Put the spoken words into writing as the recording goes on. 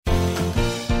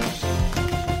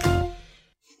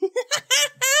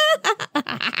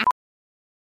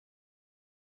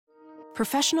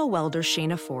Professional welder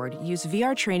Shayna Ford used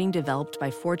VR training developed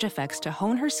by ForgeFX to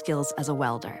hone her skills as a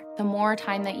welder. The more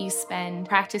time that you spend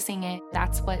practicing it,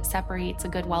 that's what separates a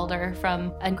good welder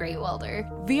from a great welder.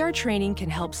 VR training can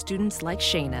help students like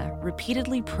Shayna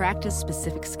repeatedly practice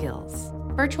specific skills.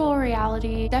 Virtual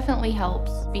reality definitely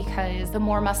helps because the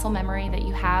more muscle memory that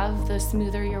you have, the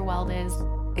smoother your weld is.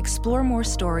 Explore more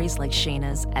stories like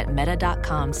Shayna's at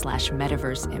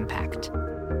meta.com/metaverseimpact.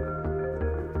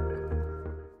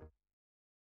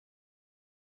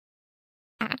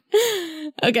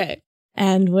 Okay.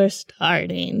 And we're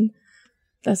starting.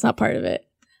 That's not part of it.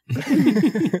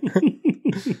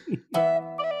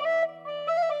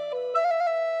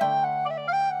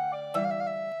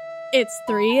 It's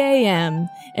 3 a.m.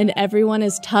 and everyone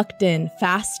is tucked in,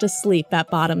 fast asleep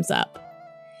at Bottoms Up.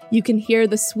 You can hear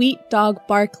the sweet dog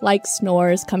bark like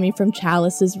snores coming from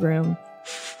Chalice's room.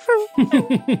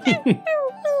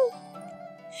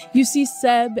 You see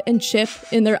Seb and Chip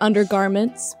in their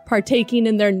undergarments, partaking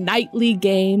in their nightly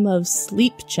game of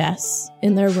sleep chess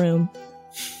in their room.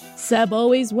 Seb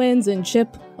always wins and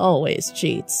Chip always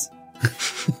cheats.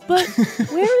 But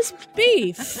where is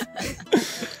Beef?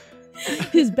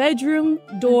 His bedroom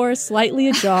door slightly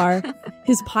ajar,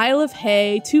 his pile of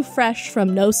hay too fresh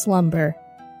from no slumber.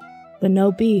 But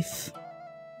no Beef.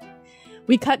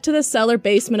 We cut to the cellar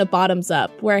basement of Bottoms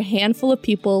Up, where a handful of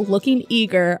people looking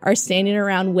eager are standing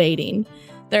around waiting.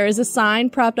 There is a sign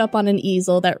propped up on an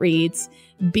easel that reads,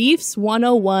 Beef's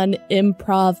 101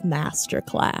 Improv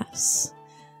Masterclass.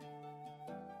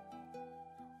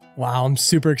 Wow, I'm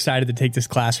super excited to take this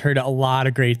class. Heard a lot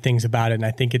of great things about it, and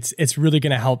I think it's really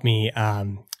going to help me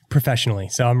professionally.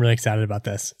 So I'm really excited about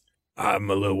this. I'm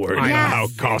a little worried about how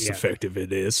cost effective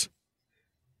it is.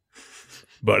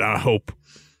 But I hope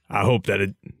that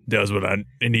it does what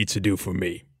it needs to do for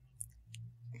me.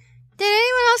 Did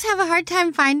anyone else have a hard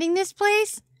time finding this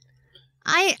place?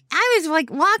 I was like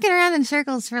walking around in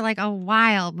circles for like a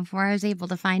while before I was able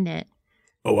to find it.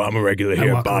 Oh, I'm a regular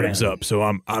here at Bottoms Up, so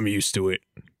I'm used to it.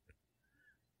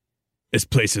 This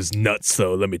place is nuts,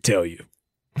 though, let me tell you.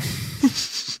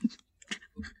 It's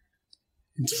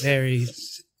very,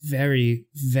 very,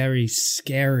 very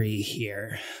scary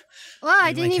here. Well,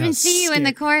 I didn't even see you in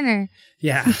the corner.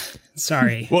 Yeah,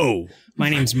 sorry. Whoa. My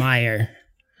name's Meyer.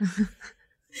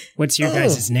 What's your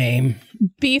guys' name?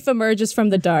 Beef emerges from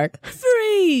the dark.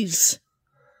 Freeze!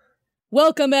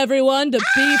 Welcome, everyone, to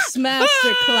Beef's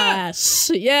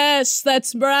Masterclass. Yes,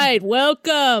 that's right.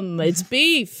 Welcome. It's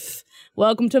Beef.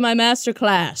 Welcome to my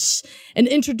Masterclass. An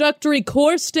introductory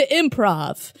course to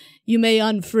improv. You may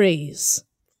unfreeze.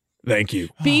 Thank you.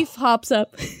 Beef hops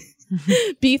up.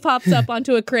 Beef hops up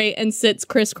onto a crate and sits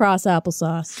crisscross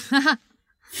applesauce.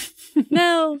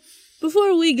 Now,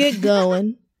 before we get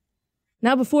going,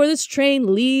 before this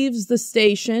train leaves the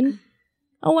station,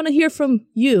 I want to hear from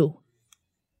you.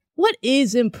 What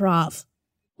is improv?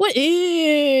 What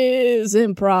is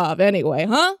improv anyway,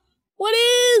 huh? What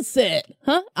is it?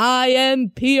 Huh?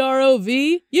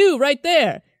 IMPROV? You right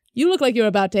there. You look like you're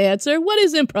about to answer. What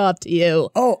is improv to you?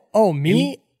 Oh,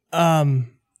 me?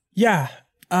 Yeah.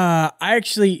 I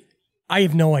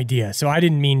have no idea. So I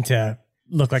didn't mean to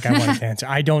look like I wanted to answer.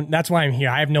 That's why I'm here.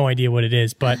 I have no idea what it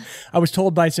is, but I was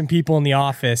told by some people in the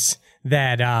office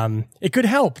that, it could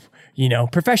help,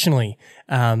 professionally.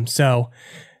 So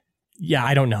yeah,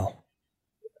 I don't know.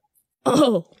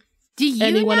 Oh, do you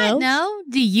anyone not else? know?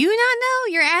 Do you not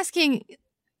know? You're asking.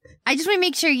 I just want to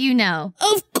make sure you know.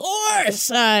 Of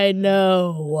course I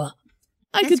know.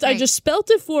 I great. just spelt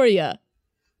it for you.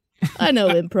 I know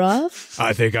improv.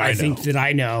 I think I know. I think that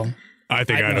I know. I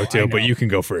think I know too, but you can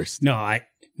go first. No,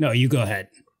 you go ahead.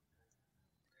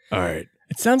 All right.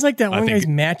 It sounds like that one guy's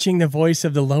matching the voice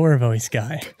of the lower voice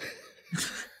guy.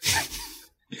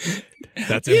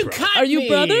 That's You improv. caught Are you me.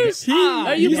 brothers?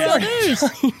 Are you brothers?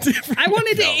 I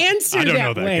wanted to answer I don't that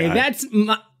know that way. guy.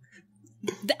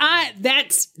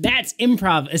 That's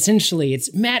improv. Essentially,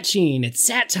 it's matching. It's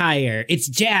satire. It's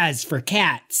jazz for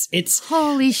cats. It's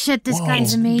Holy shit, this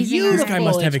guy's amazing. beautiful. This guy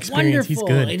must have It's experience. He's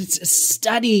wonderful. good. It's a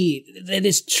study that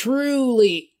is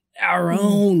truly our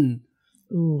own.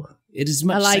 Ooh, It is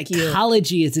much I like you.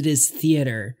 psychology as it is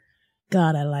theater.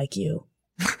 God, I like you.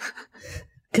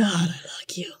 God, I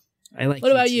like you. I like.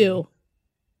 What about too. you?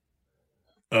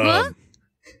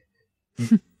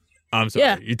 I'm sorry.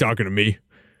 Yeah. You talking to me?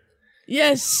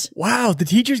 Yes. Wow, the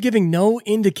teacher's giving no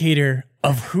indicator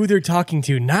of who they're talking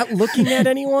to, not looking at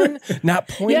anyone, not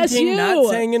pointing, Yes, you. not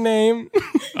saying a name.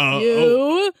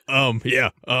 You.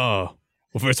 Yeah. Well,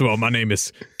 first of all, my name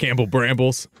is Campbell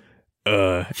Brambles.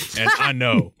 And I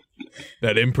know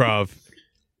that improv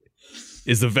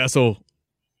is the vessel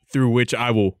through which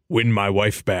I will win my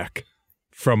wife back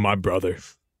from my brother.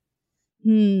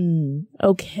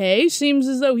 Okay, seems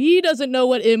as though he doesn't know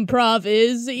what improv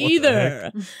is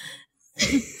either.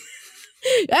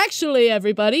 Actually,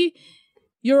 everybody,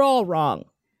 you're all wrong.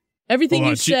 Everything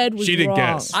you said was she didn't wrong.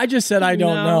 guess. I just said I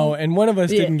don't know, and one of us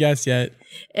didn't guess yet.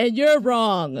 And you're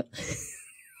wrong.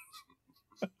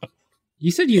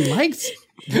 You said you liked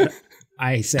what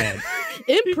I said.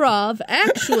 Improv,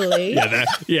 actually.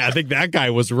 I think that guy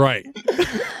was right.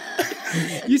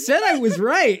 You said I was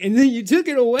right, and then you took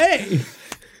it away.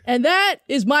 And that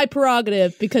is my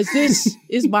prerogative because this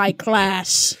is my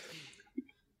class.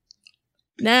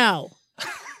 Now,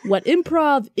 what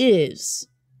improv is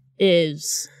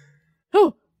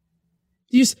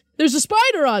there's a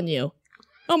spider on you.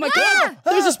 Oh my God!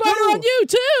 There's a spider on you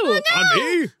too. Oh, no. On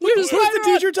me? Who's the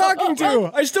teacher talking to?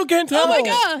 I still can't tell. Oh my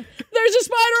God! There's a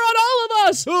spider on all of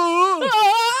us.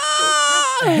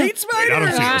 I hate spiders. Wait, I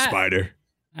don't see no spider.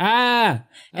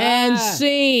 And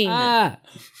scene.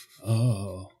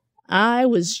 Oh. I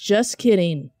was just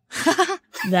kidding.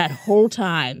 That whole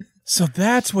time. So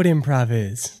that's what improv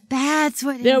is. That's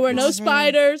what. There were no improv is.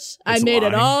 spiders. I It's made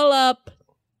it lying. all up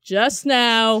just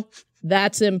now.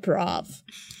 That's improv.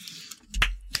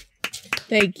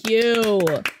 Thank you.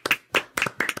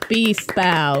 Beef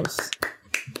bows.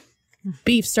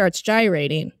 Beef starts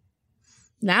gyrating.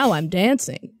 Now I'm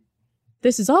dancing.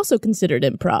 This is also considered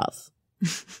improv.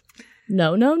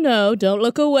 No. Don't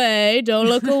look away. Don't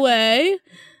look away.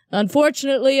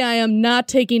 Unfortunately, I am not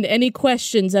taking any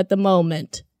questions at the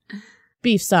moment.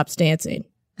 Beef stops dancing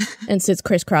and sits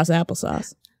crisscross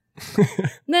applesauce.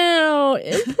 Now,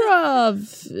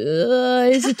 improv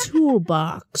is a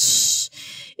toolbox.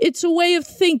 It's a way of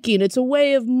thinking. It's a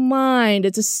way of mind.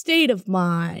 It's a state of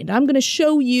mind. I'm going to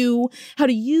show you how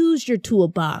to use your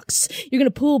toolbox. You're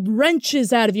going to pull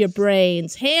wrenches out of your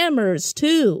brains, hammers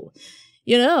too.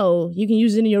 You know, you can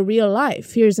use it in your real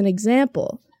life. Here's an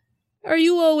example. Are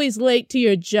you always late to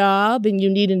your job and you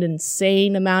need an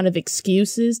insane amount of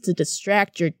excuses to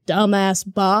distract your dumbass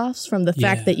boss from the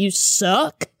fact that you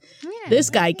suck? Yeah. This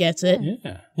guy gets it.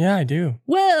 Yeah, I do.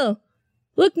 Well,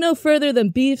 look no further than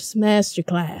Beef's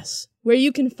Masterclass, where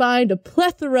you can find a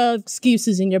plethora of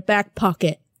excuses in your back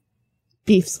pocket.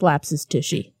 Beef slaps his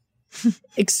tushy.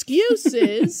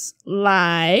 Excuses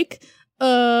like,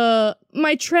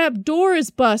 my trap door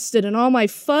is busted and all my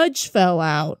fudge fell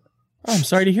out. Oh, I'm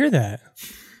sorry to hear that.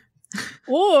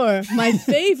 Or my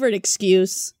favorite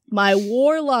excuse, my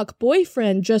warlock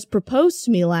boyfriend just proposed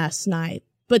to me last night,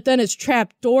 but then his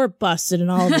trap door busted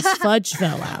and all of his fudge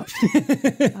fell out.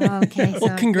 Okay.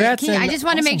 Well, congrats. I and just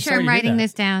want to also make sure sorry I'm to hear writing that.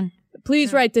 this down.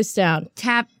 Please write this down.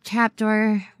 Trap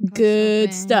door. Good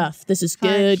open. stuff. This is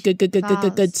Fudge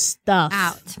good stuff.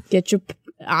 out. Get your.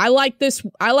 I like this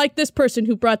person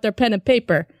who brought their pen and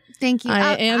paper. Thank you.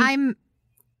 I'm.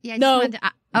 Yeah. I just No. wanted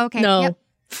to- okay. No. Yep.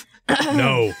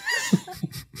 No.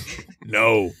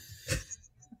 No.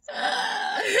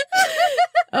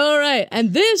 All right,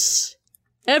 and this,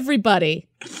 everybody,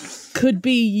 could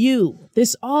be you.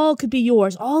 This all could be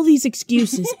yours. All these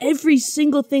excuses, every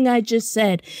single thing I just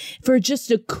said, for just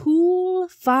a cool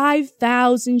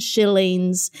 5,000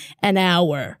 shillings an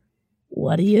hour.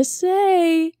 What do you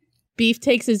say? Beef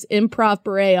takes his improv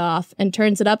beret off and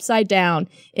turns it upside down,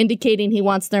 indicating he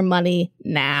wants their money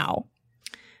now.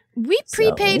 We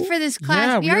prepaid for this class.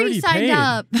 Yeah, we we already already signed paid.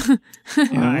 up.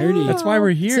 I already. That's why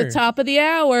we're here. It's the top of the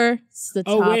hour. It's the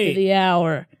top of the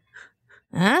hour.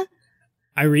 Huh?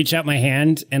 I reach out my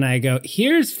hand and I go,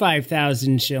 here's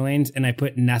 5,000 shillings, and I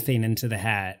put nothing into the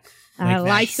hat. I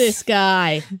like this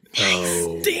guy.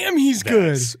 Oh, Damn, he's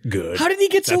good. that's good. How did he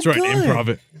get That's so right. good?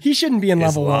 Improv He shouldn't be in is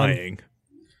level one. lying.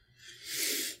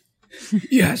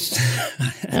 Yes.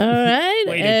 All right,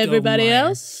 Way to go, everybody Meyer.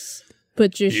 else,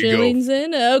 put your Here you go. shillings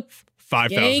in. Oh,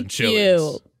 5,000 thank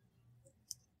shillings.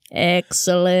 you.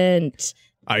 Excellent.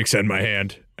 I extend my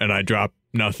hand and I drop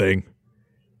nothing.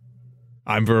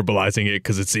 I'm verbalizing it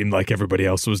because it seemed like everybody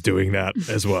else was doing that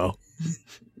as well.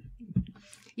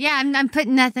 Yeah, I'm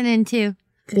putting nothing in too.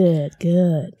 Good.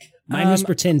 Mine was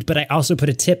pretend, but I also put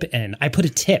a tip in. I put a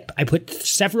tip. I put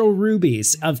several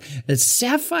rubies of a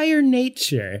sapphire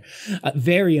nature.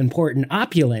 Very important,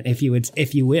 opulent, if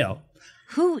you will.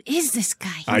 Who is this guy?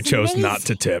 He's I chose amazing. not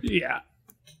to tip. Yeah.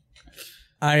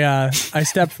 I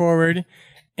step forward,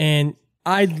 and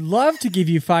I'd love to give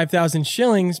you 5,000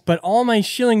 shillings, but all my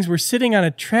shillings were sitting on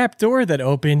a trap door that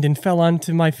opened and fell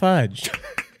onto my fudge.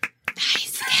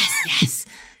 Nice. Yes.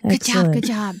 Excellent. Good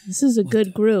job. This is a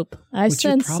good group. I What's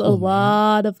your sense problem, a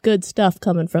lot of good stuff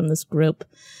coming from this group.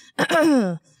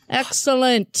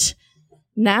 Excellent.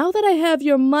 Now that I have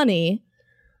your money,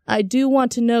 I do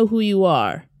want to know who you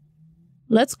are.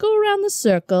 Let's go around the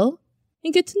circle,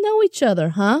 and get to know each other,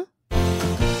 huh?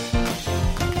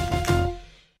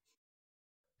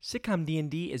 Sitcom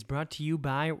D&D is brought to you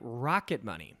by Rocket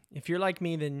Money. If you're like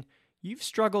me, then you've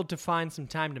struggled to find some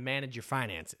time to manage your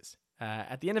finances.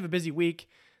 At the end of a busy week,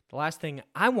 the last thing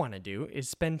I want to do is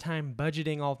spend time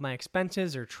budgeting all of my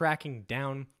expenses or tracking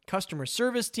down customer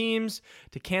service teams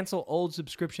to cancel old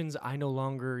subscriptions I no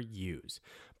longer use.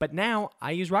 But now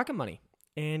I use Rocket Money,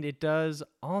 and it does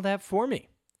all that for me.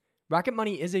 Rocket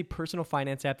Money is a personal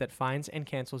finance app that finds and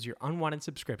cancels your unwanted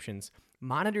subscriptions,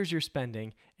 monitors your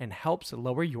spending, and helps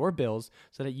lower your bills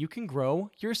so that you can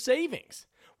grow your savings.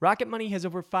 Rocket Money has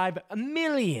over 5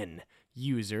 million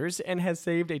users and has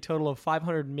saved a total of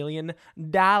 $500 million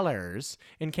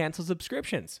in canceled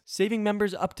subscriptions, saving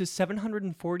members up to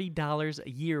 $740 a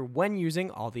year when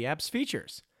using all the app's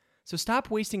features. So stop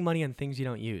wasting money on things you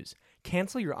don't use.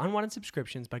 Cancel your unwanted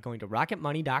subscriptions by going to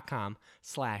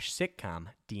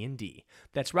rocketmoney.com/sitcomdnd.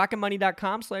 That's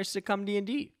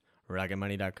rocketmoney.com/sitcomdnd.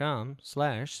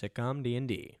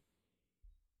 rocketmoney.com/sitcomdnd.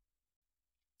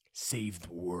 Save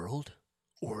the world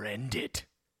or end it.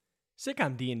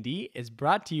 Sitcom D&D is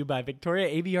brought to you by Victoria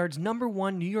Aveyard's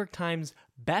 #1 New York Times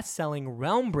best-selling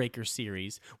Realm Breaker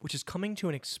series, which is coming to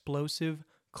an explosive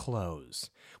close,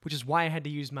 which is why I had to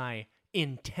use my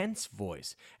intense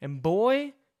voice. And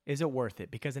boy, is it worth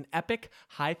it, because an epic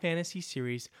high fantasy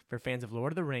series for fans of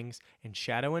Lord of the Rings and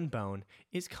Shadow and Bone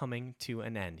is coming to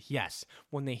an end. Yes,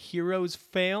 when the heroes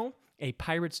fail, a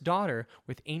pirate's daughter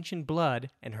with ancient blood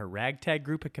and her ragtag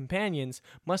group of companions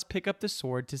must pick up the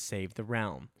sword to save the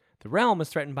realm. The realm is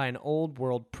threatened by an old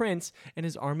world prince and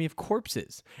his army of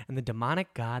corpses, and the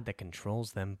demonic god that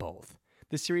controls them both.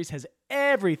 The series has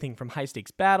everything from high-stakes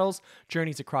battles,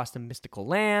 journeys across the mystical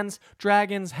lands,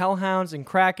 dragons, hellhounds, and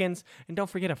krakens, and don't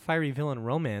forget a fiery villain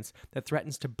romance that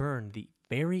threatens to burn the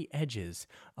very edges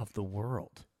of the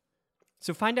world.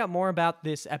 So find out more about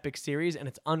this epic series and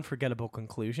its unforgettable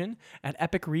conclusion at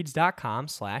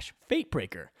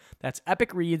epicreads.com/fatebreaker. That's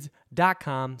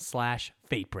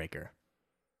epicreads.com/fatebreaker.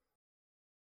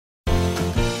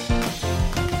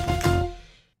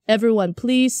 Everyone,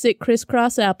 please sit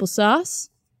crisscross applesauce.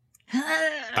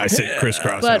 I sit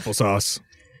crisscross applesauce.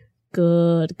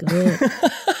 Good.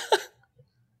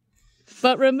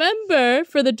 But remember,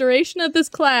 for the duration of this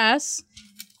class,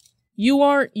 you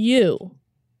aren't you.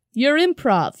 You're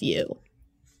improv you.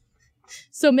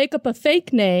 So make up a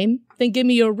fake name, then give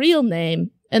me your real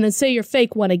name, and then say your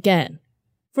fake one again.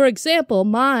 For example,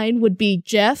 mine would be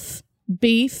Jeff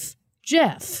Beef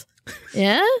Jeff.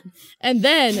 Yeah? And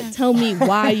then tell me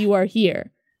why you are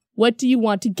here. What do you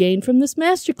want to gain from this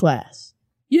masterclass?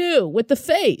 You, with the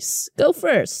face. Go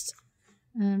first.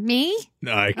 Me?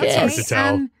 No, it's hard to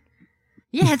tell.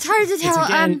 Yeah, it's hard to tell.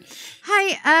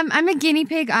 Hi, I'm a guinea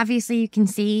pig. Obviously, you can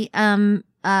see. So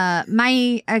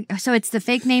it's the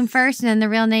fake name first, and then the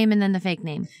real name, and then the fake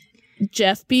name.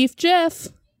 Jeff Beef Jeff.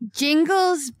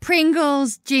 Jingles,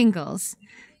 Pringles, Jingles.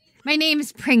 My name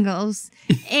is Pringles,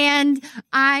 and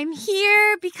I'm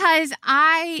here because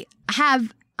I'm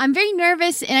very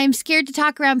nervous, and I'm scared to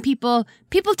talk around people.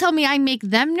 People tell me I make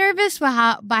them nervous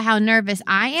by how nervous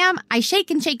I am. I shake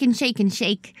and shake and shake and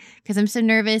shake because I'm so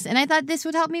nervous, and I thought this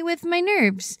would help me with my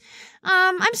nerves.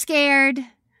 I'm scared.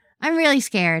 I'm really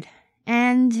scared,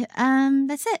 and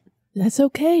that's it. That's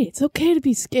okay. It's okay to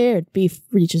be scared. Beef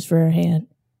reaches for her hand.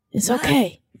 It's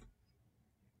okay.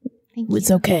 Thank you. It's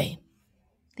okay.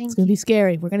 It's going to be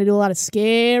scary. We're going to do a lot of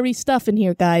scary stuff in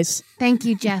here, guys. Thank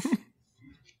you, Jeff.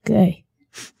 Okay.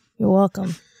 You're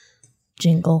welcome.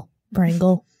 Jingle,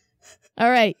 Pringle. All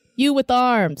right. You with the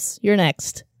arms. You're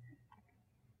next.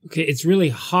 Okay, it's really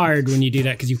hard when you do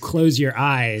that because you close your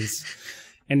eyes.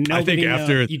 And nobody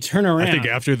you turn around. I think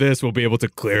after this, we'll be able to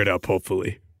clear it up,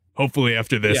 hopefully. Hopefully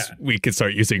after this, we can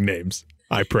start using names.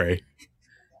 I pray.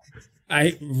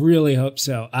 I really hope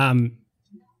so.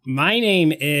 My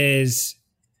name is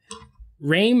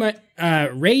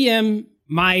Rayem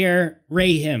Meyer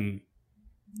Rayhim.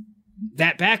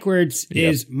 That backwards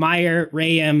is Meyer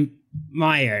Rayem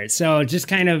Meyer. So just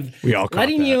kind of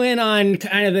letting you in on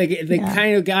kind of the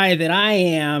kind of guy that I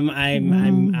am.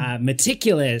 I'm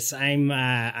meticulous.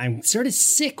 I'm sort of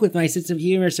sick with my sense of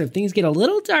humor. So if things get a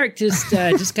little dark, just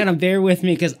kind of bear with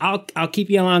me because I'll keep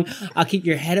you along. I'll keep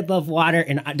your head above water,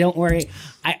 and don't worry,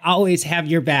 I always have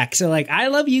your back. So like I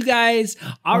love you guys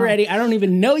already. I don't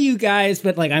even know you guys,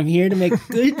 but like I'm here to make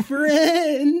good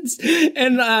friends.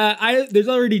 And there's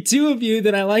already 2 of you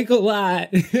that I like a lot,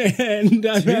 and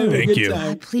I'm having a good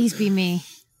time. Please be me.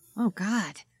 Oh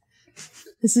God,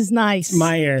 this is nice.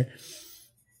 Meyer.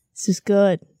 This is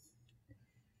good.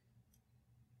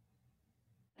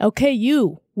 Okay,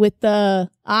 you with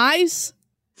the eyes.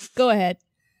 Go ahead.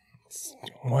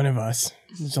 One of us.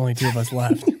 There's only 2 of us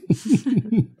left.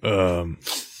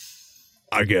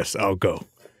 I guess I'll go.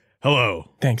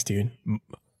 Hello. Thanks, dude.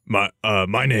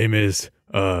 My name is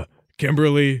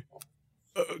Kimberly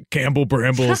Campbell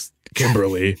Brambles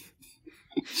Kimberly.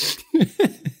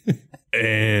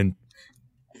 And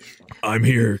I'm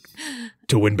here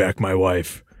to win back my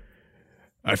wife.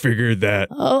 I figured that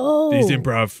these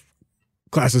improv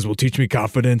classes will teach me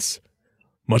confidence,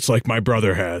 much like my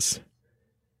brother has.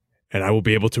 And I will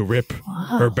be able to rip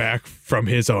her back from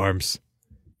his arms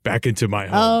back into my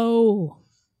home. Oh,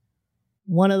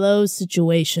 one of those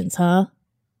situations, huh?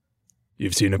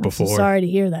 You've seen it before. So sorry to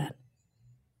hear that.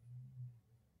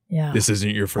 Yeah. This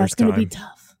isn't your first time. time. That's going to be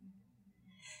tough.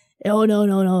 Oh,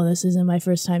 no. This isn't my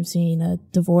first time seeing a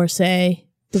divorcee,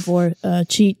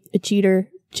 cheater,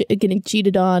 getting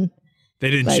cheated on. They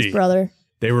didn't by cheat. His brother.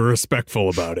 They were respectful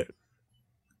about it.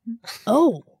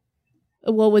 Oh.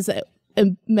 What was that?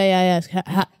 And may I ask,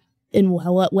 in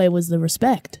what way was the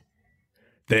respect?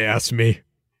 They asked me,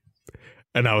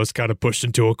 and I was kind of pushed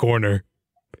into a corner.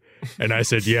 And I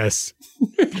said, yes,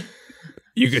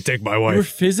 you could take my wife. You were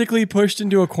physically pushed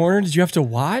into a corner? Did you have to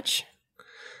watch?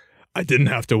 I didn't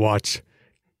have to watch.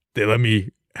 They let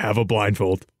me have a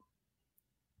blindfold.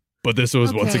 But this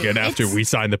was once again after we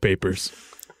signed the papers.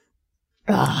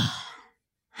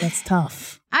 That's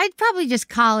tough. I'd probably just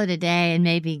call it a day and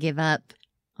maybe give up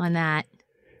on that.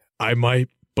 I might,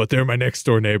 but they're my next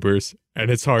door neighbors, and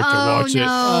it's hard to watch it.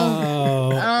 Oh,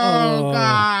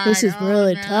 God. This is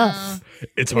really tough.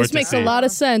 It's hard to see. This makes a lot of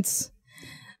sense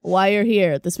why you're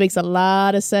here. This makes a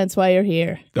lot of sense why you're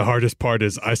here. The hardest part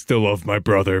is I still love my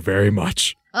brother very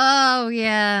much. Oh,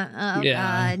 yeah. Oh,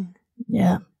 God.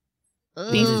 Yeah.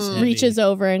 Beef reaches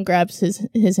over and grabs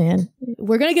his hand.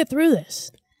 We're going to get through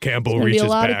this. Campbell reaches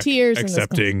back, tears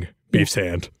accepting Beef's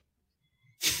hand.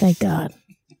 Thank God.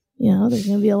 There's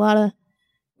going to be a lot of...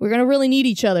 We're going to really need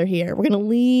each other here. We're going to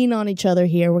lean on each other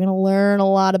here. We're going to learn a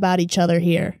lot about each other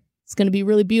here. It's going to be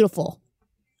really beautiful.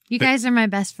 You guys are my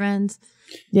best friends.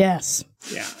 Yes.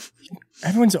 Yeah.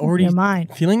 Everyone's already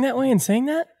feeling that way and saying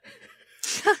that?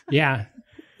 Yeah.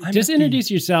 Just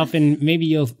introduce yourself and maybe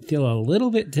you'll feel a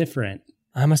little bit different.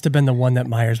 I must have been the one that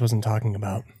Myers wasn't talking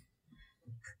about.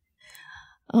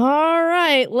 All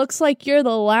right. Looks like you're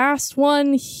the last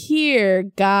one here,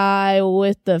 guy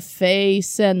with the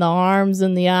face and the arms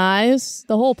and the eyes.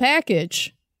 The whole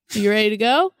package. You ready to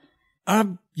go?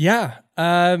 Yeah.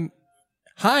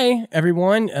 Hi,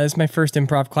 everyone. This is my first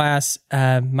improv class.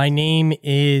 My name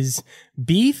is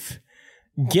Beef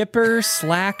Gipper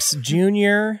Slacks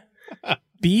Jr.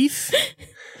 Beef.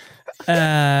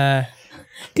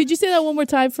 Could you say that one more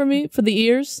time for me, for the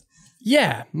ears?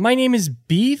 Yeah. My name is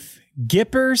Beef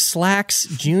Gipper Slacks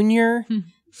Jr.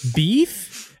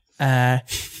 Beef.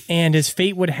 And as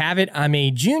fate would have it, I'm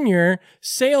a junior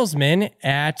salesman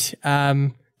at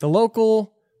the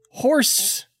local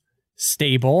horse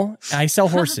stable. I sell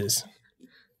horses.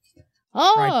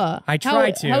 I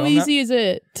try to. How easy is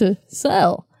it to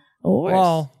sell a horse?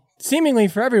 Well, seemingly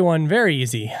for everyone, very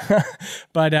easy.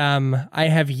 But I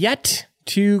have yet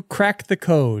to crack the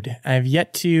code. I have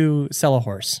yet to sell a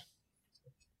horse.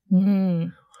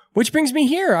 Which brings me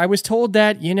here. I was told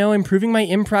that, improving my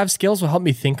improv skills will help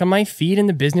me think on my feet in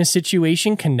the business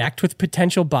situation, connect with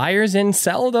potential buyers, and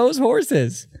sell those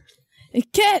horses.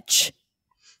 Catch!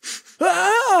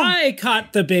 I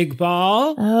caught the big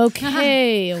ball.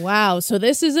 Okay, wow. So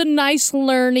this is a nice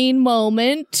learning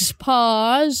moment.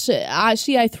 Pause.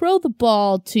 I throw the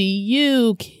ball to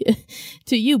you,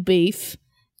 Beef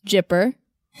Gipper.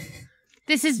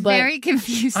 This is very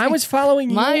confusing. I was following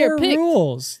your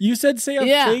rules. You said say a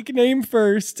fake name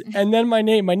first, and then my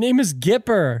name. My name is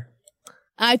Gipper.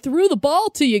 I threw the ball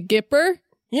to you, Gipper.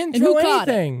 You didn't throw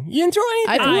anything. You didn't throw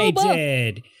anything. I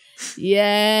did.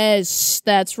 Yes,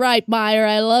 that's right, Meyer.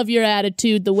 I love your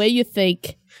attitude, the way you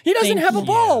think. He doesn't have a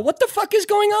ball. What the fuck is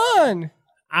going on?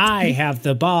 I have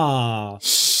the ball.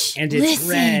 And it's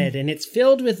red, and it's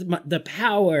filled with the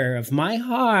power of my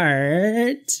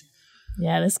heart.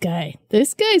 Yeah, this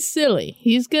guy's silly.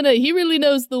 He really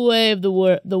knows the way of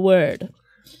the word.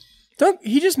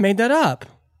 He just made that up.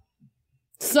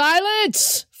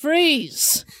 Silence!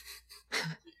 Freeze!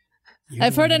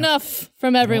 I've heard enough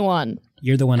from everyone.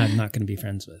 You're the one I'm not going to be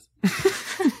friends with.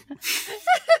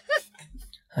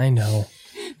 I know.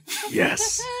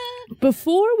 Yes.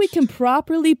 Before we can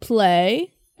properly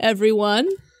play, everyone,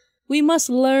 we must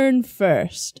learn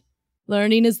first.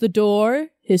 Learning is the door,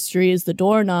 history is the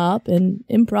doorknob, and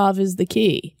improv is the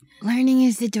key. Learning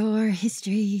is the door,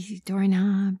 history,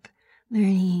 doorknob,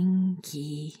 learning,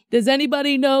 key. Does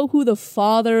anybody know who the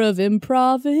father of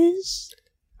improv is?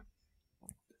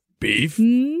 Beef?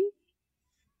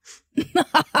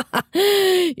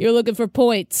 You're looking for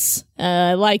points.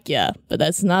 I like you, but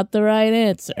that's not the right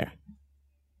answer.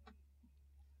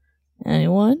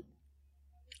 Anyone?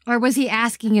 Or was he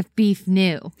asking if beef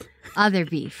knew? Other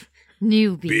beef.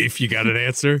 New beef. Beef, you got an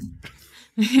answer?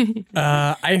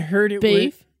 I heard it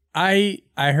Beef? was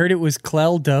I heard it was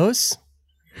Clell Dose.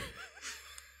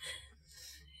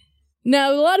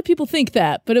 Now, a lot of people think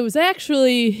that, but it was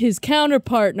actually his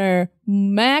counterpartner,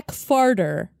 Mac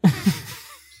Farter.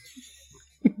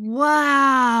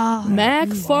 Wow. Mac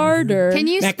Farter. Can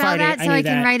you Mac spell Farter, that so I I knew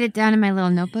can that. write it down in my little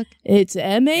notebook? It's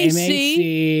M-A-C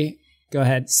M-A-C. Go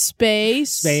ahead.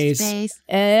 space Space.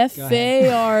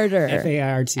 F-A-Arter.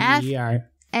 F-A-R-T-E-R.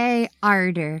 A.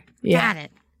 Arder. Yeah. Got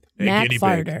it. Mac guinea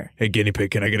Farter. pig. Hey, guinea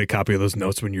pig, can I get a copy of those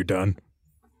notes when you're done?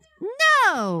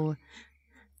 No.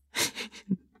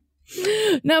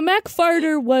 Now, Mac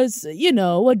Farter was,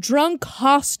 a drunk,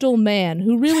 hostile man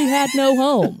who really had no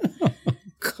home.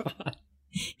 God.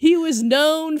 He was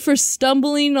known for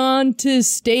stumbling onto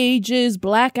stages,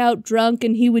 blackout drunk,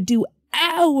 and he would do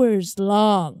hours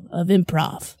long of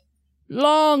improv.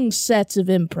 Long sets of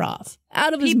improv.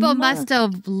 Out of his People mind. must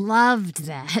have loved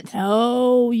that.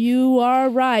 Oh, you are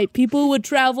right. People would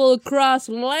travel across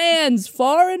lands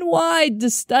far and wide to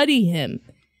study him.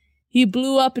 He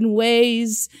blew up in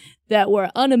ways that were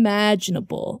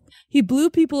unimaginable. He blew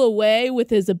people away with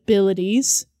his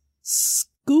abilities.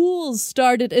 Schools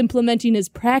started implementing his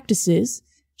practices.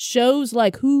 Shows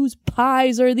like Whose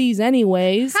Pies Are These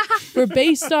Anyways were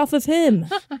based off of him.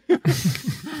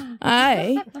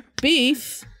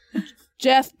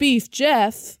 Jeff,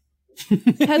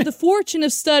 had the fortune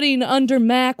of studying under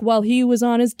Mac while he was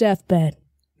on his deathbed.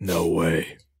 No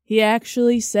way. He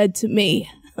actually said to me,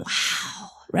 wow,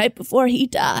 right before he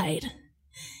died,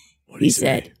 What did he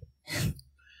say?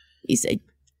 he said,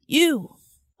 you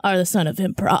are the son of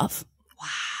improv.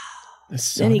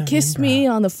 Then he kissed me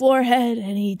on the forehead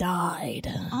and he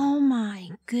died. Oh my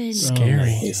goodness.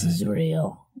 Scary. This is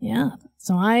real. Yeah.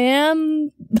 So I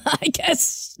am, I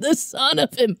guess, the son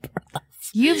of improv.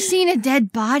 You've seen a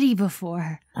dead body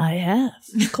before. I have.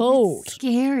 Cold.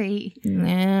 Scary.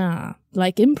 Yeah.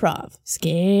 Like improv.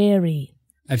 Scary.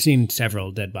 I've seen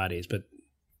several dead bodies, but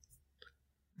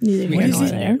Neither here nor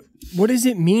there. What does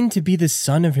it mean to be the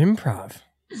son of improv?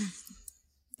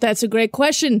 That's a great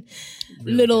question,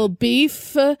 little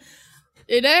beef.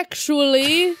 It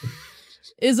actually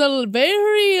is a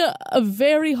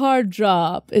very hard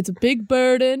job. It's a big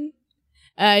burden.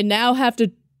 I now have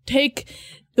to take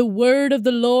the word of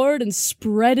the Lord and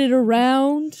spread it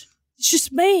around. It's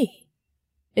just me.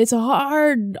 It's a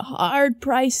hard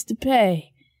price to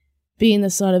pay, being the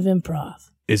son of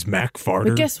improv. Is Mac Farter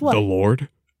But guess what? the Lord?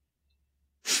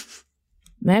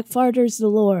 Mac Farter's the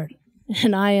Lord,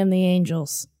 and I am the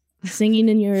angels, singing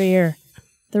in your ear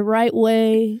the right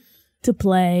way to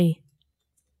play.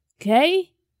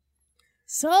 Okay?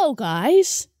 So,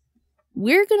 guys,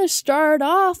 we're going to start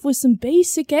off with some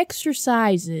basic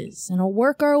exercises, and I'll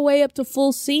work our way up to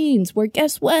full scenes where,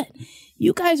 guess what?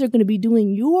 You guys are going to be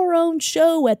doing your own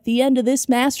show at the end of this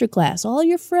masterclass. All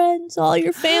your friends, all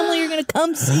your family are going to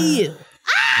come see you.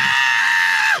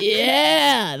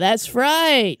 Yeah, that's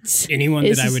right. anyone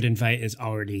that I would invite is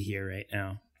already here right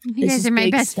now. You guys are my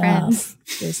best friends.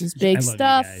 This is big I love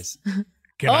stuff. you guys.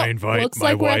 Can Oh, I invite looks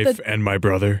my like we're at wife the- and my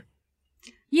brother?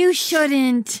 You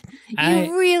shouldn't.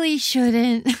 You really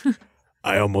shouldn't.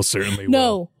 I almost certainly will.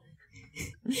 No,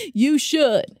 you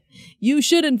should. You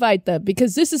should invite them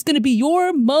because this is going to be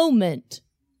your moment.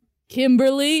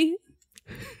 Kimberly,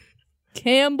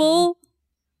 Campbell,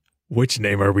 Which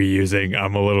name are we using?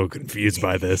 I'm a little confused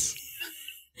by this.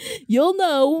 you'll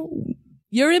know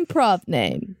your improv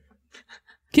name.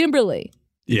 Kimberly.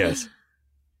 Yes.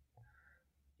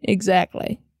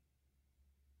 Exactly.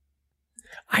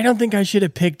 I don't think I should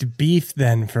have picked beef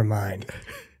then for mine.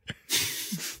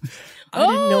 I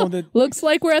didn't know that. Looks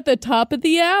like we're at the top of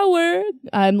the hour.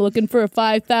 I'm looking for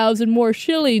 5,000 more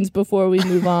shillings before we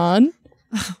move on.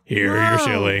 Here are your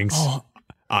shillings. Oh,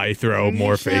 I throw Here are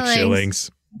more your fake shillings.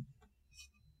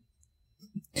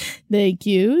 shillings. Thank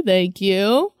you. Thank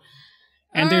you.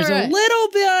 And there's All right. a little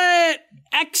bit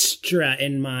extra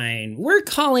in mine. We're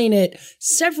calling it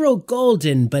several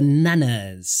golden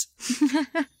bananas.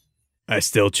 I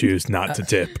still choose not to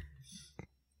tip.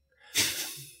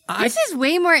 This is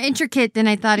way more intricate than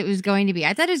I thought it was going to be.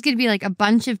 I thought it was going to be like a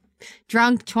bunch of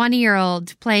drunk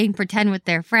 20-year-olds playing pretend with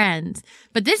their friends.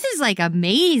 But this is like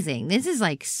amazing. This is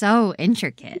like so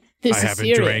intricate. This I is haven't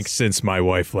serious. drank since my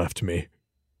wife left me.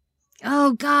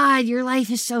 Oh, God, your life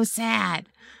is so sad.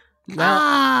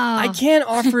 I can't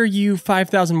offer you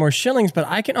 5,000 more shillings, but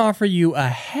I can offer you a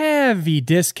heavy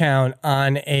discount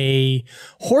on a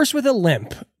horse with a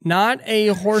limp. Not a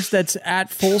horse that's at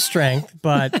full strength,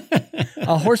 but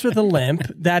a horse with a limp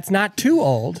that's not too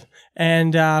old.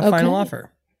 And final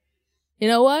offer. You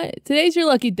know what? Today's your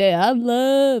lucky day. I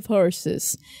love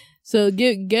horses. So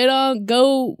get on,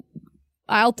 go.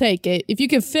 I'll take it. If you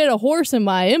can fit a horse in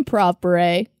my improv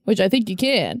beret, which I think you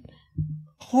can.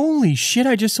 Holy shit,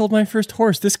 I just sold my first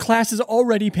horse. This class is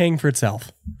already paying for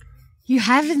itself. You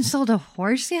haven't sold a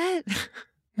horse yet?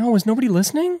 No, was nobody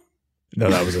listening? No,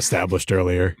 that was established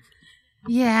earlier.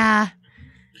 Yeah.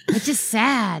 It's just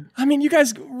sad. I mean, you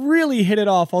guys really hit it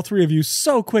off, all three of you,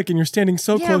 so quick, and you're standing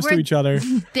so close to each other.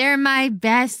 They're my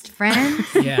best friends.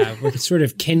 Yeah, we're sort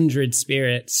of kindred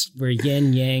spirits. We're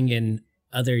yin, yang, and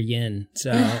other yin.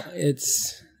 So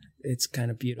it's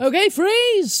kind of beautiful. Okay,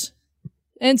 freeze!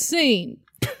 And scene.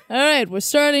 All right, we're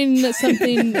starting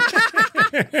something.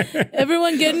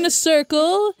 Everyone get in a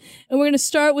circle, and we're going to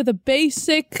start with a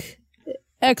basic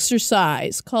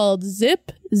exercise called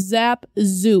Zip, Zap,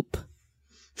 Zoop.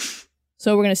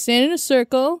 So we're going to stand in a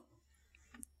circle.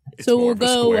 So we'll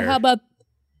go, how about,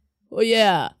 oh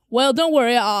yeah. Well, don't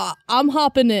worry, I'm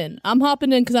hopping in. I'm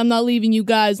hopping in because I'm not leaving you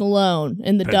guys alone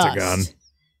in the Pentagon. dust.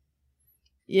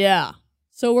 Yeah.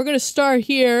 So we're going to start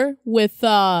here with,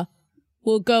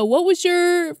 we'll go, what was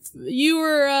you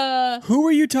were, Who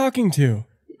were you talking to?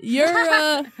 You're,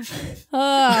 gosh.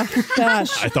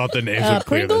 I thought the names would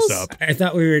clear Pringles? this up. I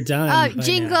thought we were done.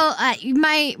 Jingle.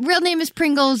 My real name is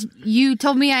Pringles. You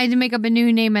told me I had to make up a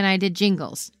new name, and I did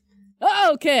Jingles.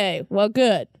 Okay, well,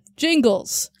 good.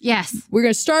 Jingles. Yes. We're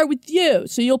going to start with you.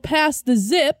 So you'll pass the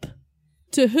zip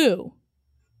to who?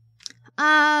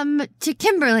 To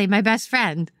Kimberly, my best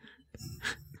friend.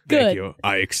 Good. Thank you.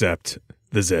 I accept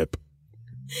the zip.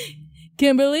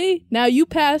 Kimberly, now you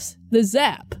pass the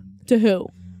zap to who?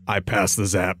 I pass the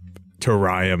zap to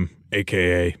Ryan,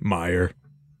 a.k.a. Meyer.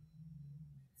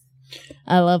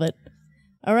 I love it.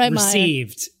 All right,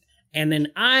 Received. And then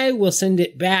I will send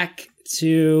it back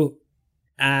to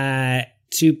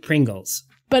Pringles.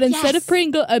 But instead of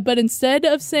but instead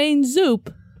of saying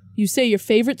zoop, you say your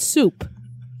favorite soup.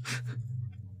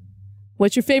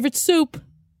 What's your favorite soup?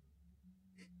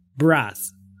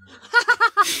 Broth.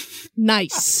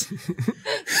 Nice.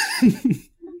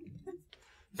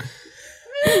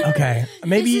 Okay,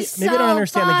 maybe I don't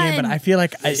understand the game, but I feel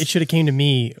like it should have came to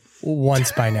me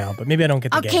once by now. But maybe I don't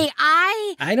get the game. Okay,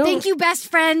 I don't. Thank you, best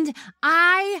friend.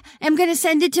 I am going to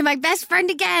send it to my best friend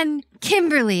again,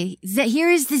 Kimberly. Here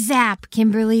is the zap,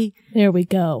 Kimberly. There we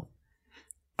go.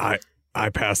 I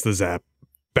pass the zap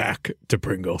back to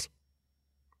Pringles.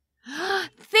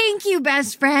 Thank you,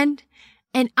 best friend.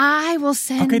 And I will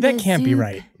send Okay, that the can't be soup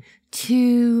right.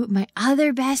 to my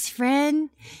other best friend.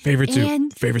 Favorite soup.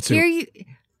 And Favorite soup. Here you,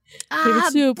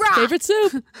 Favorite soup. broth. Favorite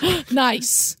soup.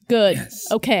 Nice. Good. Yes.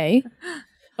 Okay.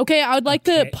 Okay, I would like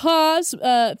to pause,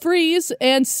 freeze,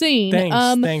 and scene.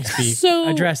 Thanks, Beef. So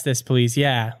address this, please.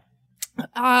 Yeah.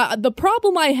 The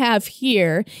problem I have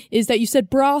here is that you said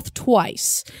broth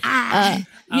twice.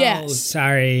 Yes. Oh,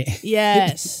 sorry.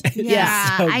 Yes.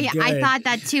 Yeah, So I good. thought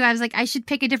that too. I was like, I should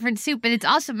pick a different soup, but it's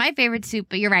also my favorite soup.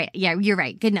 But you're right. Yeah, you're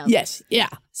right. Good note. Yes. Yeah.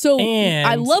 So And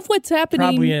I love what's happening.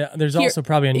 Probably there's here. also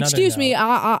probably another. Excuse me.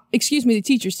 note. Excuse me. The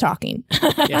teacher's talking.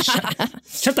 Yeah,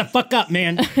 shut the fuck up,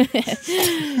 man.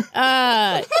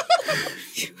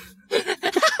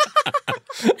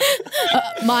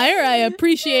 Meyer, I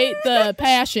appreciate the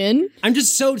passion. I'm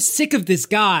just so sick of this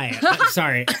guy. I'm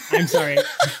sorry.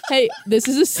 Hey, this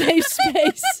is a safe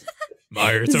space.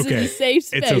 Meyer, it's This okay. is a safe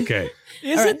space. It's okay.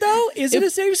 Is it though? Is it a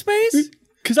safe space?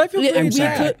 Because I feel pretty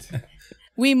attacked.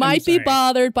 We might be sorry.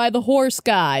 bothered by the horse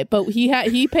guy, but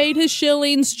he paid his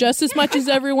shillings just as much as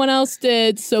everyone else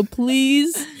did. So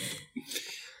please,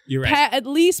 You're right. at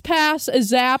least pass a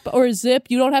zap or a zip.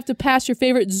 You don't have to pass your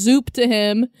favorite zoop to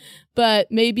him, but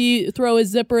maybe throw a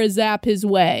zip or a zap his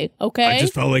way. Okay. I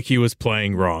just felt like he was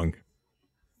playing wrong.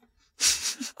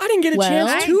 I didn't get a chance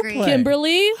I to agree. play.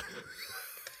 Kimberly.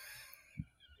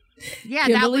 Yeah,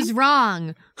 Kimberly? that was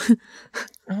wrong. Oh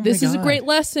This my is a God. great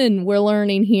lesson we're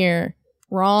learning here.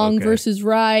 Wrong Okay. versus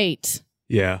right.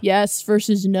 Yeah. Yes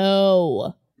versus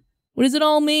no. What does it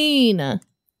all mean?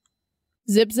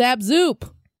 Zip, zap,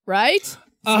 zoop, right?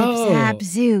 Zap,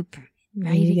 zoop.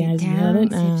 Writing You it guys got down. it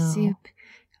Zip, now. soup.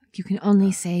 You can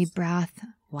only say broth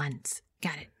once.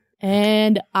 Got it.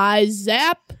 And I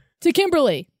zap to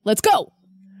Kimberly. Let's go.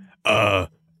 I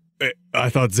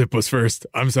thought Zip was first.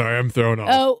 I'm sorry. I'm thrown off.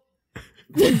 Oh,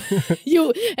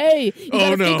 You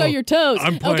gotta think on your toes.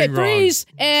 I'm playing okay, wrong. freeze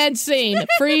and scene.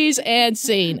 Freeze and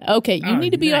scene. Okay, you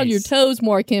need to be on your toes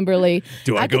more, Kimberly.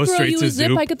 Do I go could throw straight you to a zip.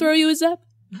 Zoop? I could throw you a zip.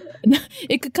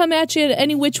 It could come at you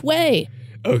any which way.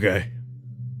 Okay.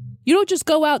 You don't just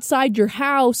go outside your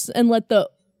house and let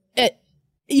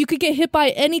you could get hit by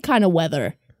any kind of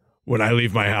weather. When I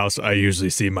leave my house, I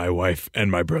usually see my wife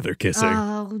and my brother kissing.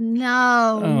 Oh,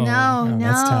 no.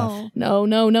 that's tough.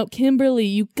 No. Kimberly,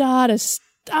 you gotta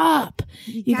stop.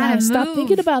 You gotta stop move.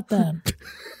 thinking about them.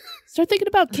 Start thinking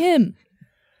about Kim.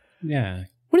 Yeah.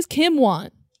 What does Kim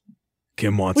want?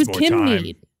 Kim wants What does more Kim time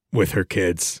need? with her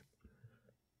kids.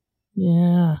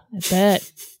 Yeah, I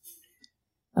bet.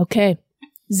 Okay.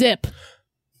 Zip.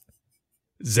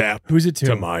 Zap. Who's it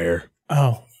to Meyer.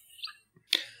 Oh.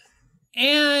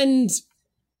 And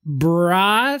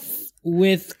broth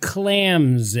with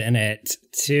clams in it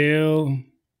to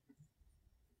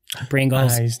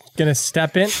Pringles. He's gonna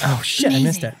step in. Oh shit! I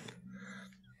missed it.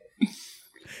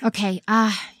 Okay,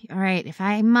 all right, if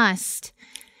I must.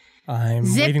 I'm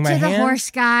Zip waving my to the hand.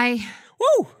 horse guy.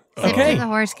 Woo! Zip Okay. to the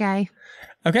horse guy.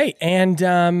 Okay, and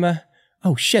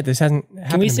oh shit! This hasn't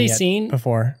happened we to say me yet scene?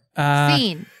 before.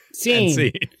 Scene. Scene.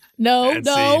 Scene. No, And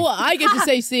no, scene. I get to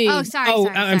say scene. Oh, sorry. Oh,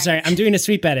 I'm sorry. I'm doing a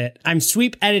sweep edit. I'm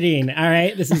sweep editing. All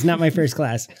right. This is not my first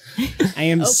class. I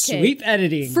am sweep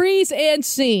editing. Freeze and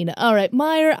scene. All right,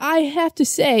 Meyer, I have to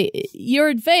say, you're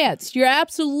advanced. You're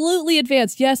absolutely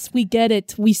advanced. Yes, we get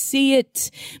it. We see it.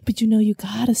 But you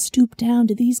gotta stoop down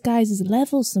to these guys'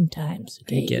 levels sometimes.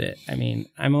 Okay? I get it. I mean,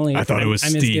 I thought it was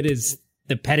I'm as steep. good as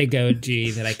the pedagogy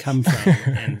that I come from.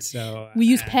 And so We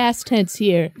use past tense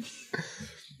here.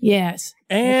 Yes.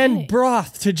 And Okay.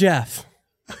 broth to Jeff.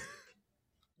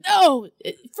 No,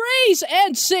 freeze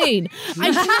and scene.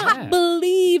 I cannot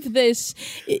believe this.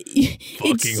 It's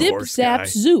Fucking zip, horse zap, guy.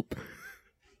 zoop.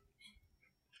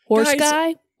 Horse Guys,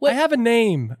 guy? I have a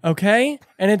name, okay?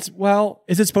 And is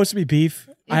it supposed to be beef?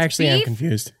 I It's actually am beef?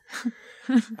 confused.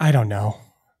 I don't know.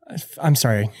 I'm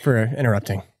sorry for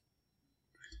interrupting.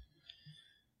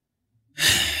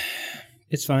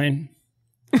 it's fine.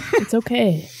 It's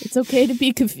okay. It's okay to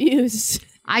be confused.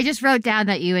 I just wrote down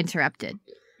that you interrupted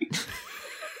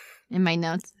in my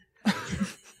notes. I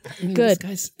mean, Good.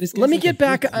 This guy's Let me like get a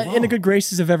back brick in the wall. good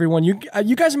graces of everyone. You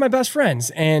guys are my best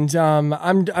friends, and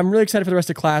I'm really excited for the rest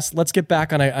of class. Let's get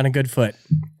back on a good foot,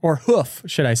 or hoof,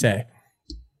 should I say?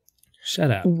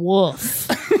 Shut up. Woof.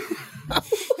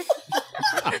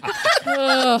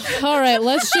 All right,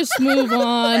 let's just move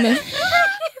on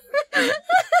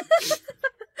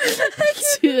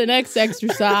to the next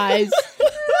exercise.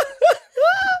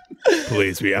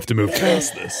 Please, we have to move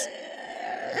past this.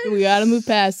 We gotta move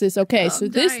past this. Okay, so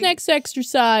this next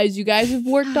exercise, you guys have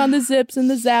worked on the zips and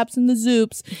the zaps and the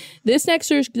zoops. This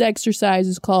next exercise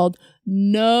is called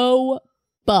No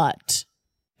Butt.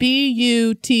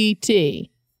 B-U-T-T.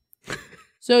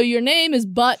 So your name is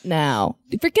Butt now.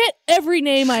 Forget every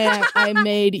name I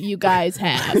made you guys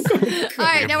have. All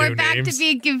right, now we're new back names. to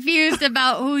being confused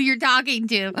about who you're talking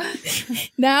to.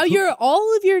 Now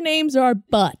all of your names are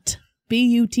Butt.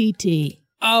 B-U-T-T.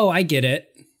 Oh, I get it.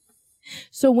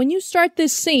 So when you start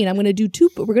this scene, we're going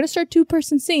to start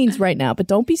 2-person scenes right now, but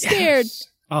don't be scared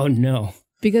Oh, no.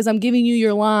 because I'm giving you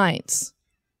your lines.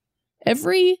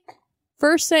 Every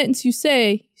first sentence you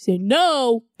say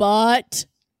no, but,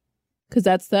 because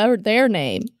that's their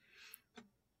name.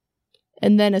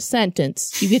 And then a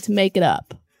sentence. You get to make it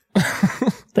up.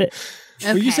 But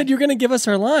Well, you said you're going to give us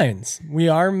our lines. We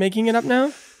are making it up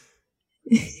now?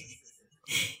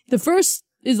 the first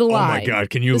is a lie. Oh my God,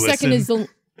 can you the listen? second is the...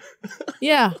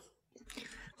 Yeah.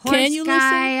 Horse Can you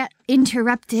guy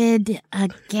interrupted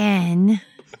again.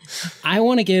 I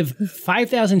want to give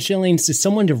 5,000 shillings to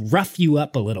someone to rough you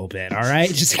up a little bit, all right?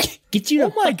 Just get you to Oh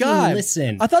my fucking God.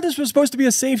 listen. I thought this was supposed to be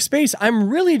a safe space. I'm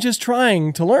really just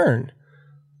trying to learn.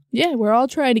 Yeah, we're all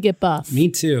trying to get buff. Me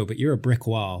too, but you're a brick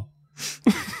wall.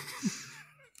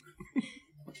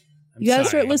 You gotta sorry.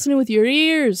 start listening with your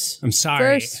ears. I'm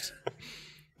sorry. First.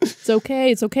 It's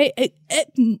okay. It's okay.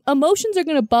 Emotions are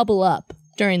gonna bubble up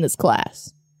during this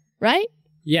class, right?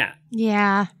 Yeah.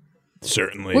 Yeah.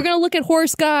 Certainly. We're gonna look at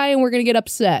Horse Guy and we're gonna get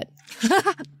upset.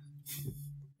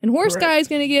 And Horse Guy is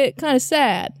gonna get kind of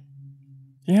sad.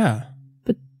 Yeah.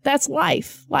 But that's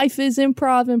life. Life is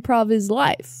improv. Improv is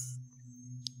life.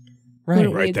 Right.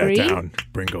 Wouldn't we Write that agree? down,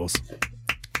 Pringles.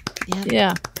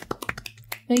 Yeah.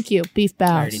 Thank you. Beef I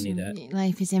bows. already knew that.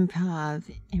 Life is improv.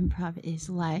 Improv is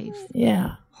life.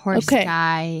 Yeah. Horse Okay.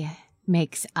 guy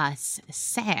makes us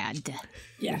sad.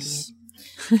 Yes.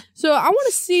 So I want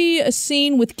to see a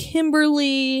scene with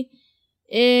Kimberly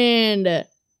and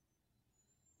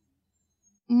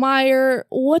Meyer,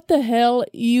 what the hell?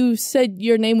 You said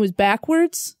your name was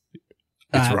backwards?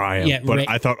 It's Ryan, yeah, but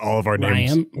I thought all of our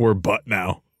names were Butt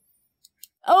now.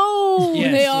 Oh,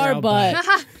 Yes, they are Butt.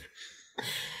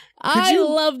 I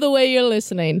love the way you're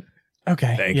listening.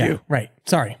 Okay. Thank you. Right.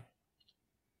 Sorry.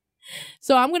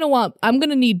 So I'm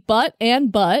gonna need Butt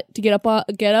and Butt to get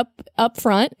up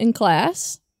front in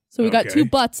class. So we got two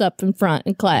butts up in front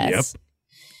in class. Yep.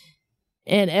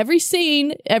 And every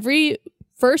scene, every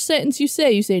first sentence you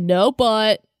say no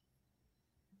but,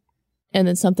 and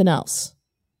then something else.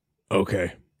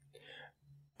 Okay.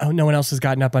 Oh, no one else has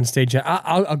gotten up on stage yet.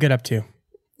 I'll get up too.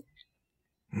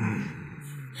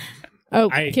 Oh,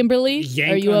 Kimberly,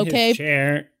 are you okay? His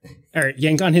chair, or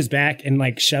yank on his back and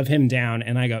like shove him down,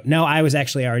 and I go, no, I was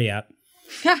actually already up.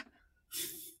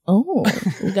 Oh,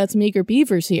 we got some eager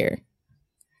beavers here.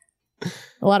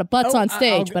 A lot of butts on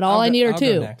stage, but I need are two.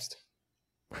 I'll go next.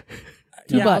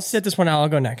 I'll sit this one out. I'll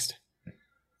go next.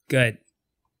 Good.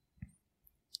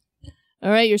 All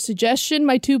right, your suggestion,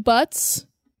 my two butts,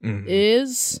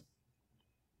 is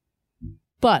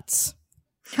butts.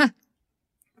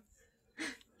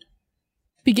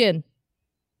 Begin.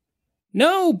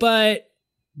 No, but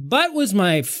Butt was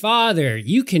my father.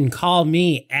 You can call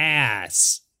me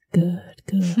ass. Good.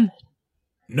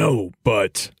 No,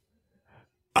 but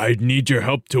I need your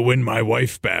help to win my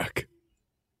wife back.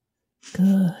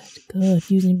 Good.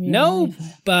 Using real No,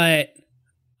 life. but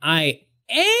I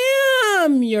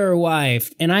am your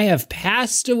wife, and I have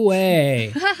passed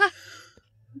away.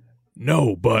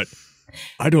 No, but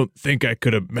I don't think I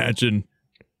could imagine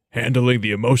handling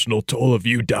the emotional toll of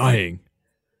you dying.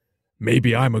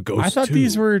 Maybe I'm a ghost, I thought too.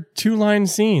 these were 2-line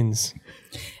scenes.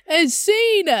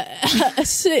 Scene.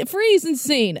 Freeze and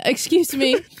scene. Excuse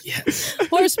me. Yes.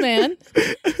 Horseman.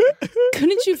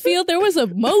 Couldn't you feel there was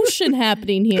emotion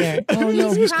happening here? Oh,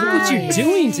 no. He's Look what you're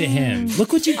doing to him.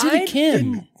 Look what you did to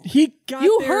Kim. He got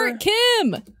You there. hurt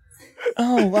Kim.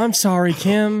 Oh, I'm sorry,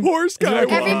 Kim. Horse guy.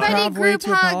 Everybody Improv way group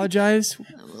to hug. apologize.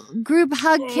 Group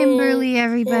hug Kimberly,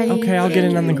 everybody. Okay, I'll get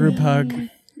in on the group hug.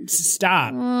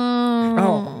 Stop.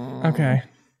 Oh, okay.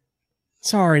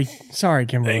 Sorry,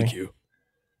 Kimberly. Thank you.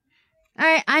 All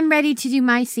right, I'm ready to do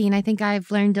my scene. I think I've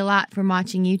learned a lot from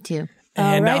watching you two.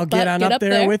 And All right, I'll get Butt, on get up up there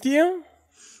there. with you.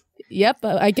 Yep,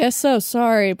 I guess so.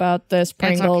 Sorry about this,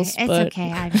 Pringles. It's but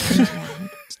okay. I've been around.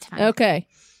 It's time. Okay.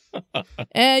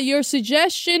 And your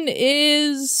suggestion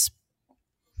is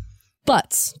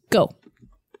butts. Go.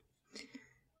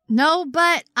 No,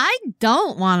 but I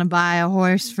don't want to buy a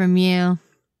horse from you.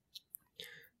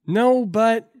 No,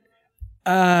 but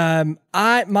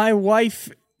my wife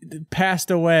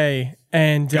passed away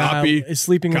and Copy. is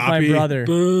sleeping with Copy. my brother.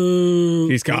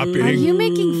 He's copying. Are you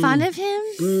making fun of him?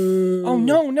 Oh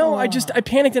no! I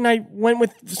panicked and I went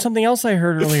with something else I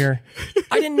heard earlier.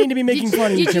 I didn't mean to be making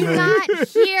fun of you, Did you Kimberly. not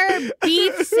hear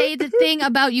Beef say the thing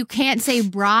about you can't say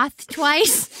broth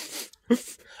twice?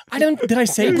 Did I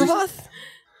say broth?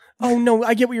 Oh no!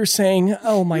 I get what you're saying.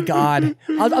 Oh my god!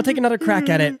 I'll take another crack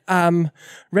at it.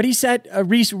 Ready, set,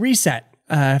 reset.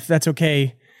 If that's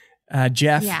okay,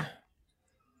 Jeff. Yeah.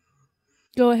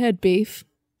 Go ahead, Beef.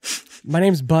 My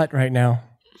name's Butt right now.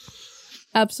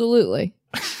 Absolutely.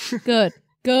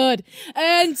 Good.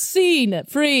 And scene.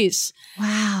 Freeze.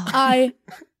 Wow.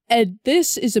 And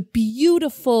this is a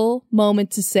beautiful moment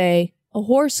to say a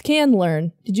horse can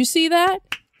learn. Did you see that?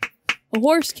 A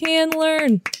horse can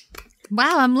learn.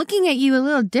 Wow, I'm looking at you a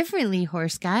little differently,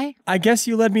 horse guy. I guess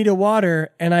you led me to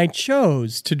water, and I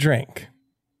chose to drink.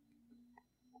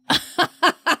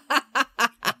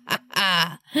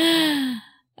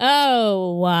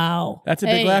 Oh, wow. That's a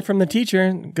big laugh from the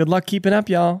teacher. Good luck keeping up,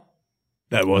 y'all.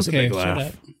 That was a big shut laugh.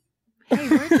 up. Hey,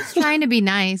 we're just trying to be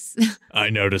nice.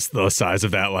 I noticed the size of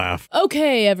that laugh.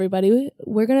 Okay, everybody.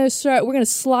 We're going to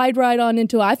slide right on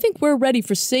into I think we're ready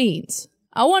for scenes.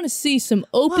 I want to see some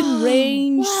open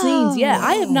range scenes. Yeah,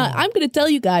 I have not. I'm going to tell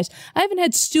you guys, I haven't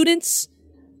had students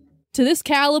to this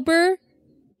caliber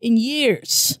in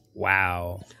years.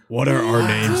 Wow. What are our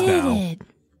names now?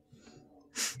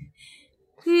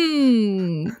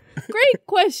 Great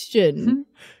question.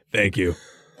 Thank you.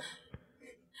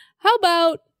 How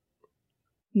about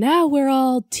now we're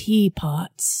all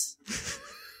teapots?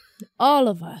 All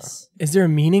of us. Is there a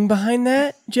meaning behind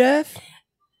that, Jeff?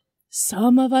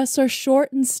 Some of us are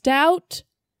short and stout.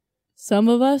 Some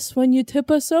of us, when you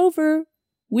tip us over,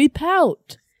 we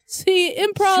pout. See,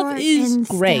 improv Short is and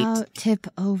great. stout, tip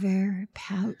over,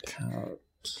 pout.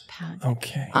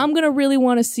 Okay. I'm going to really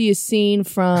want to see a scene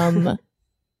from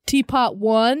Teapot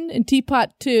 1 and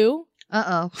Teapot 2.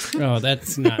 Uh-oh. Oh,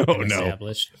 that's not Oh, no.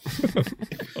 established.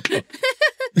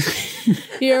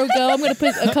 Here we go. I'm going to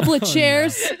put a couple of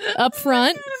chairs up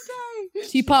front.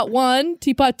 Teapot 1,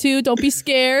 Teapot 2, don't be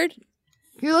scared.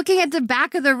 You're looking at the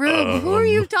back of the room. Who are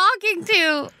you talking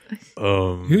to?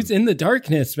 Who's in the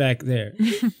darkness back there?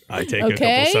 I take a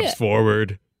couple steps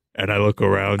forward and I look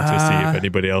around to see if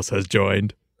anybody else has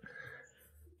joined.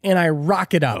 And I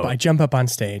rock it up. I jump up on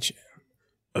stage.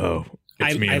 Oh,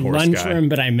 it's me I and Horse lunge Guy. for him,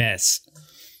 but I miss.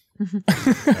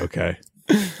 Okay.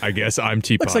 I guess I'm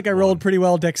Teapot. Looks like I rolled pretty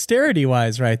well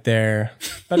dexterity-wise right there.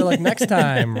 Better luck next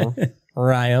time,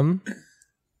 Ryan.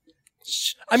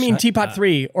 I mean, Teapot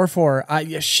 3 or 4.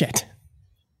 Shit.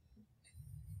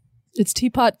 It's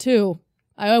Teapot 2.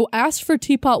 I asked for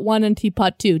Teapot 1 and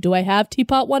Teapot 2. Do I have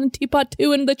Teapot 1 and Teapot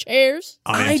 2 in the chairs?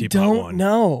 I don't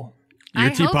know. You're I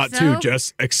Teapot hope so. 2.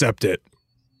 Just accept it.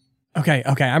 Okay,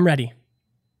 I'm ready.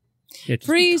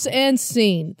 Freeze and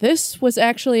scene. This was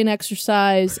actually an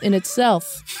exercise in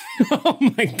itself. Oh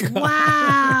my God.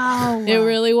 Wow. It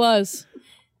really was.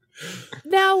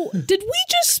 Now, did we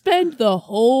just spend the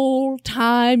whole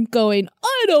time going,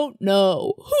 I don't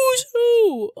know. Who's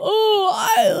who?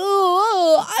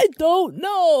 I don't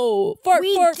know. Fart,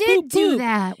 We fart, did poop, do poop.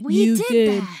 that. We You did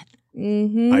did. that.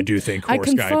 Mm-hmm. I do think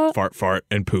Horse Guy fart,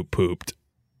 and pooped.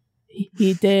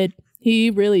 He did. He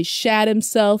really shat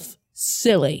himself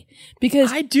silly.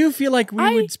 Because I do feel like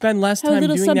we would spend less have a time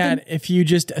little doing something- that if you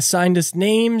just assigned us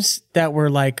names that were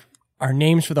like our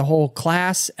names for the whole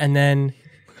class, and then,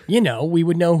 we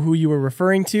would know who you were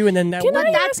referring to, and then that Can would. I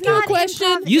ask you a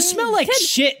question? You smell like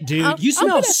shit, dude. You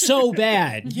smell so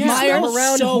bad. Yeah, You I'm smell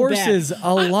around so horses bad.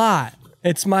 a lot.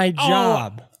 It's my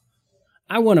job.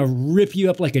 I want to rip you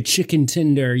up like a chicken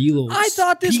tender, you little I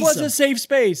thought this piece was of- a safe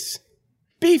space.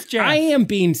 Beef Jeff. I am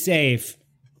being safe.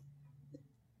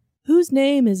 whose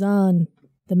name is on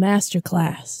the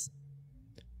Masterclass?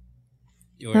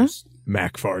 Yours.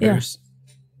 Mac farters.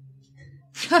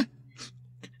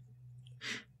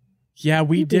 Yeah,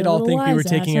 we You'd be did a all little think we were wise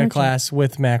ass, taking a aren't you? class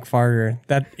with Mac Farter.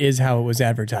 That is how it was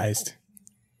advertised.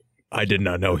 I did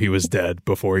not know he was dead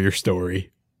before your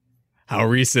story. How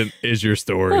recent is your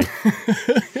story?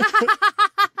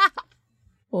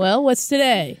 Well, what's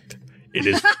today?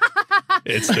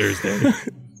 It's Thursday.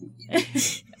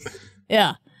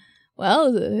 Yeah.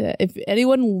 Well, if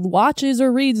anyone watches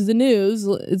or reads the news,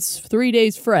 it's 3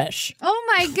 days fresh.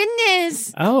 Oh my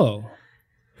goodness. Oh.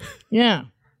 Yeah.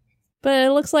 But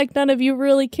it looks like none of you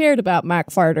really cared about Mac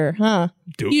Farter, huh?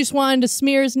 You just wanted to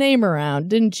smear his name around,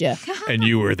 didn't you? And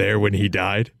you were there when he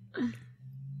died?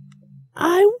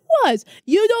 I was.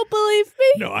 You don't believe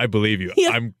me? No, I believe you.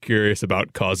 Yeah. I'm curious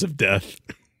about cause of death.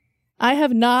 I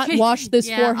have not washed this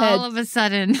Yeah, forehead. all of a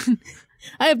sudden.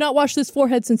 I have not washed this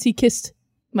forehead since he kissed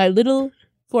my little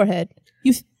forehead.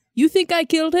 You think I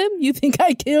killed him? You think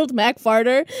I killed Mac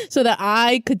Farter so that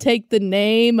I could take the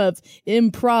name of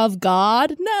Improv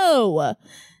God? No. I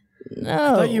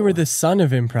thought you were the son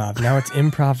of Improv. Now it's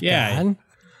Improv God.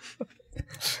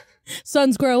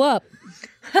 Sons grow up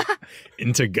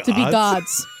Into gods? to be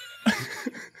gods.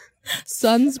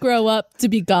 Sons grow up to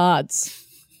be gods.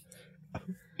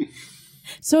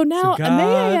 So now, So may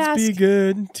I gods ask? be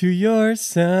good to your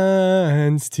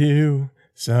sons too.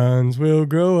 Sons will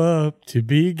grow up to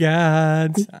be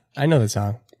gods. I know the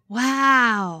song.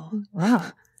 Wow.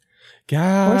 Wow.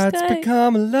 Gods Horse guy?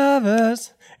 become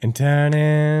lovers and turn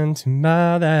into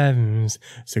mothers.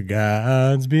 So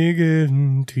gods be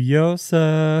good to your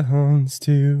sons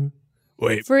too.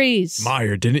 Wait, Freeze.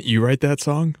 Meyer, didn't you write that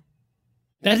song?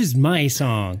 That is my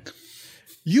song.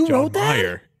 You John wrote that?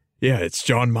 Meyer. Yeah, it's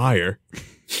John Meyer.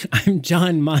 I'm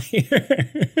John Meyer.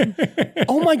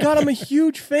 Oh my God, I'm a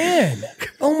huge fan.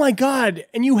 Oh my God.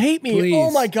 And you hate me. Please.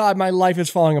 Oh my God, my life is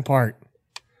falling apart.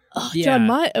 John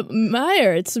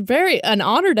Meyer, it's an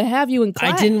honor to have you in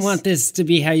class. I didn't want this to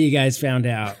be how you guys found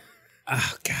out.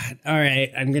 Oh, God. All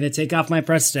right. I'm going to take off my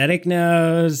prosthetic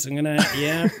nose.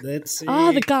 Let's see.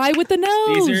 Oh, the guy with the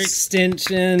nose.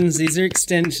 These are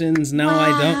extensions. No,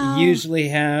 I don't usually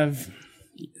have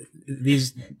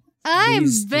these. I'm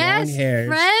These best long hairs.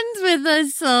 friends with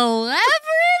a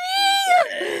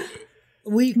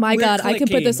celebrity. My God, I can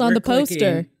put this on the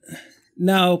poster.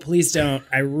 No, please don't.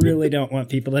 I really don't want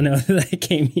people to know that I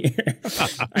came here.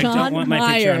 I John don't want my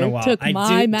picture on the Meyer wall. took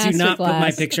my do not put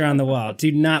my masterclass. picture on the wall.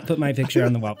 Do not put my picture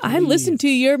on the wall. I listen to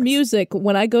your music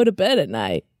when I go to bed at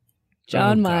night.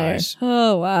 John Oh, Meyer. gosh.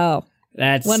 Oh, wow.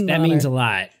 That What an means a honor.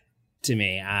 lot to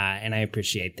me, and I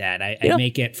appreciate that. I Yeah.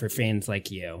 make it for fans like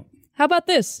you. How about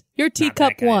this? You're Not teacup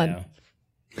that guy, one.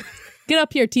 though. Get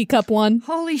up here, teacup one.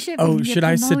 Holy shit. we Oh, can get should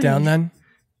I sit down promoted. then?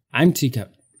 I'm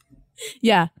teacup.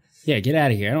 Yeah. Yeah, get out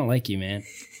of here. I don't like you, man.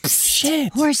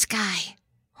 Shit. Horse guy.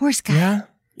 Horse guy. Yeah.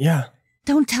 Yeah.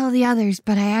 Don't tell the others,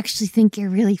 but I actually think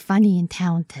you're really funny and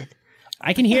talented.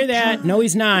 I can hear that. No,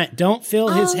 he's not. Don't fill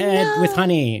his head with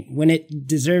honey when it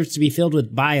deserves to be filled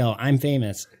with bile. I'm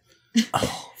famous.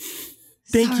 Oh,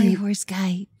 thank Sorry, you, horse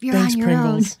guy. You're Thanks, on your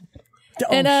Pringles.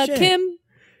 own. And shit. Kim,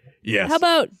 Yes. how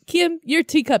about Kim? Your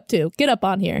teacup too. Get up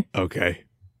on here. Okay.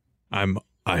 I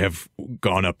have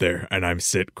gone up there and I'm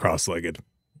sit cross-legged.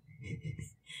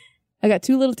 I got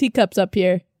 2 little teacups up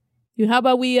here. How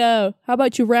about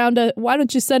you why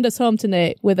don't you send us home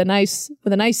tonight with a nice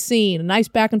scene, a nice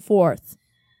back and forth.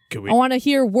 Can we? I want to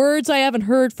hear words I haven't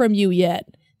heard from you yet.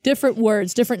 Different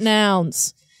words, different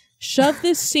nouns. Shove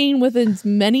this scene with as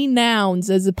many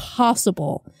nouns as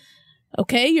possible.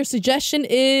 Okay, your suggestion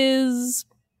is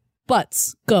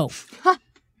butts. Go.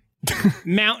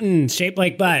 Mountains shaped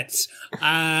like butts.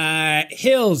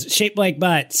 Hills shaped like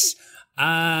butts.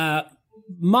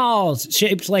 Malls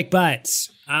shaped like butts.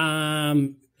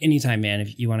 Anytime, man,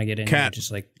 if you want to get into it,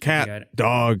 just like cat,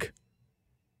 dog,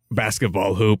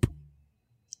 basketball hoop.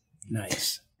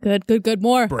 Nice. Good.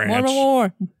 More.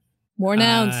 Branch. More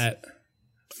nouns.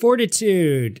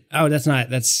 Fortitude. Oh, that's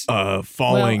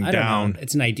Falling I don't down. know.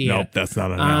 It's an idea. Nope, that's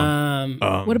not a noun.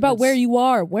 What about where you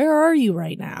are? Where are you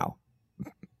right now?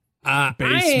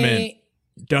 Basement.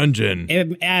 Dungeon.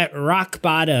 I'm at rock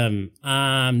bottom.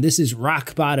 This is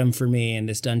rock bottom for me in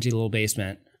this dungy little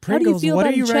basement. Pringles, feel what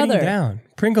about are you each writing other? down?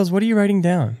 Pringles, what are you writing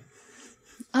down?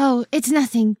 Oh, it's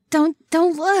nothing. Don't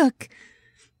look.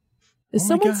 Is Oh my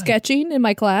someone God. sketching in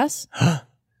my class?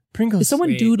 Pringles. Is someone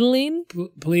Wait. doodling?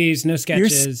 Please, no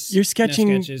sketches. you're sketching-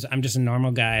 No sketches. I'm just a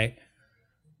normal guy.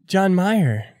 John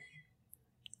Mayer.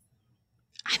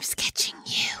 I'm sketching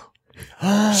you.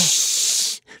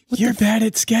 You're bad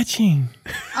at sketching.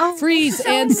 Oh, Freeze so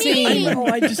and mean. scene.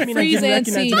 I just mean Freeze I and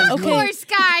didn't scene. recognize it. Okay. Horse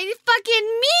guy, the fucking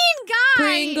mean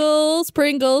guy.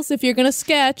 Pringles. If you're gonna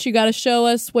sketch, you got to show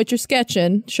us what you're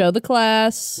sketching. Show the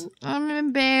class. I'm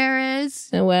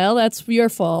embarrassed. And well, that's your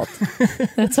fault.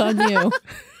 That's on you.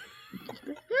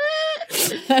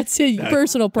 That's a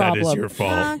personal problem. That is your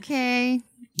fault. Okay.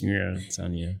 Yeah, it's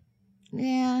on you.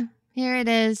 Yeah, here it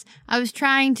is. I was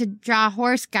trying to draw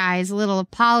horse guy's little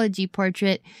apology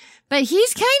portrait, but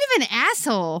he's kind of an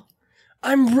asshole.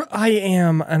 I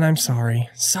am, and I'm sorry.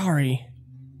 Sorry.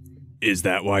 Is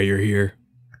that why you're here?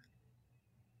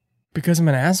 Because I'm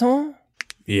an asshole?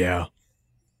 Yeah.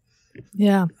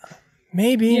 Yeah.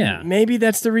 Maybe. Yeah. Maybe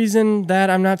that's the reason that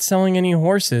I'm not selling any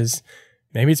horses.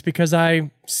 Maybe it's because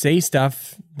I say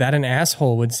stuff that an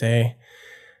asshole would say.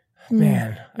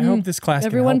 Man, I hope this class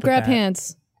Everyone can help grab with that.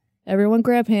 hands. Everyone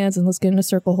grab hands and let's get in a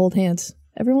circle, hold hands.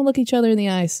 Everyone look each other in the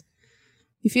eyes.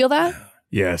 You feel that?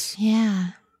 Yes.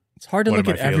 Yeah. It's hard to What look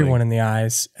am at I feeling? everyone in the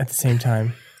eyes at the same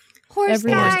time. Horse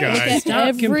Everyone guy. guy. look at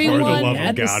Stop comparing. For the everyone love of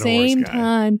at the God, same horse guy.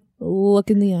 time. Look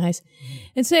in the eyes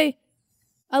and say,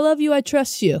 I love you, I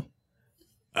trust you.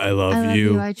 I love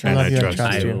you. I and trust I you. trust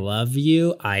I you. love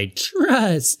you. I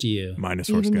trust you. Minus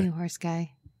horse Even guy. you, horse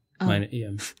guy. Oh. Mine- yeah.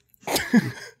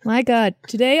 My God,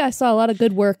 today I saw a lot of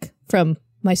good work from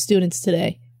my students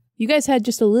today. You guys had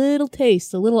just a little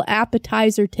taste, a little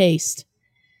appetizer taste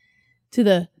to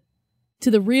the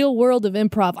real world of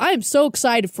improv. I am so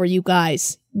excited for you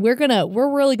guys. We're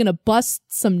really gonna bust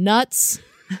some nuts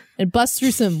and bust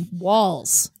through some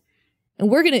walls.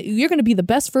 And you're gonna be the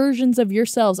best versions of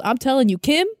yourselves. I'm telling you,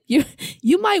 Kim, you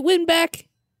might win back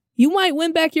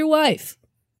your wife.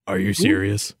 Are you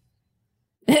serious?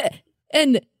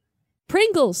 And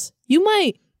Pringles, you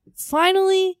might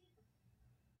finally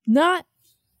not,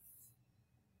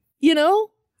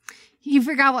 You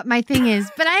forgot what my thing is,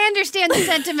 but I understand the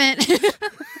sentiment.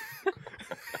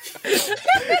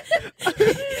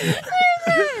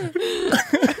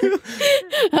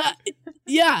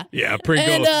 yeah. Yeah,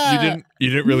 Pringles. And, you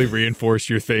didn't really reinforce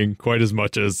your thing quite as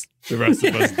much as the rest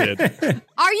of us did.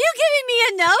 Are you giving me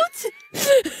a note?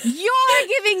 You're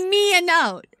giving me a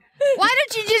note. Why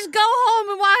don't you just go home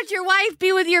and watch your wife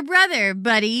be with your brother,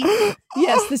 buddy?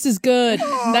 Yes, this is good.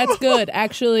 That's good.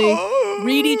 Actually,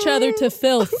 read each other to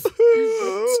filth.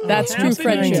 That's true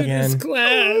friendship. Again. This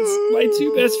class, my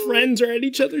two best friends are at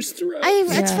each other's throats.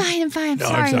 It's fine. I'm fine. I'm No,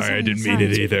 sorry. I'm sorry. I didn't mean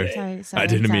it either. Sorry, I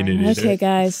didn't mean it either. Okay,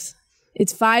 guys.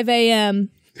 It's 5 a.m.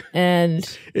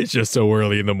 and It's just so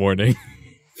early in the morning.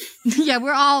 Yeah,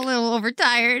 we're all a little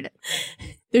overtired.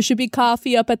 there should be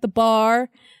coffee up at the bar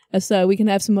so we can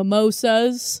have some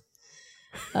mimosas.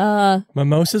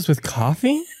 Mimosas with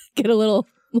coffee? Get a little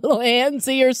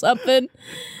handsy or something.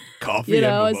 Coffee You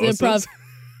know, and as mimosas. improv.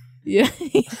 Yeah.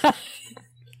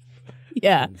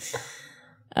 Yeah.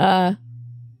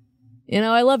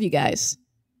 I love you guys.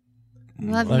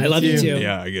 Love Love you. I love you too.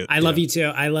 Yeah, I get. I love you too.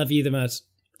 I love you the most.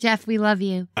 Jeff, we love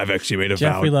you. I've actually made a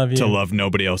Jeff, vow we love you. to love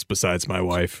nobody else besides my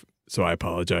wife. So I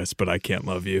apologize, but I can't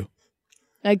love you.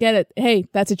 I get it. Hey,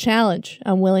 that's a challenge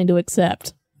I'm willing to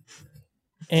accept.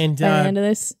 And By the end of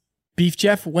this, Beef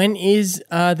Jeff, when is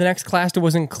the next class that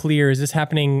wasn't clear? Is this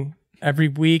happening every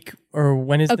week, or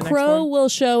when is the next one? A crow will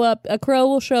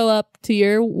show up to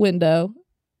your window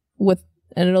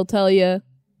and it'll tell you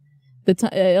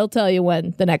it'll tell you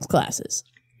when the next class is.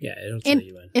 Yeah, it'll tell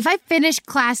you when. If I finish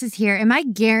classes here, am I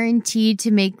guaranteed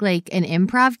to make like an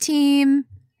improv team?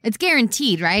 It's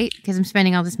guaranteed, right? Because I'm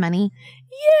spending all this money.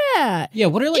 Yeah. Yeah,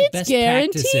 what are like it's best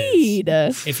guaranteed.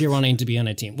 practices if you're wanting to be on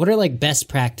a team? What are like best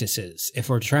practices if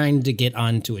we're trying to get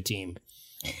onto a team?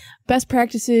 Best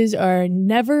practices are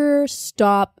never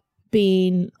stop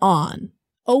being on.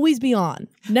 Always be on.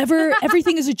 Never,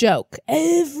 everything is a joke.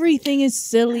 Everything is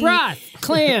silly. Broth,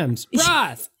 clams,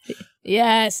 broth.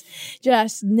 Yes.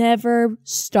 Just never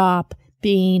stop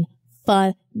being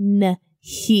funny.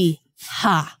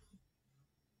 Ha.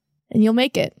 And you'll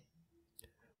make it.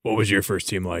 What was your first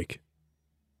team like?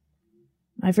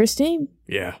 My first team?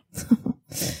 Yeah.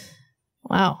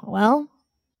 Wow. Well,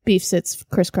 Beef sits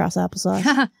crisscross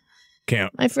applesauce.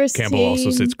 My first Campbell team,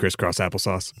 also sits crisscross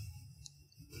applesauce.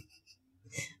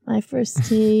 My first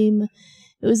team,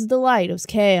 it was a delight. It was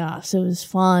chaos. It was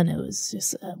fun. It was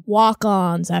just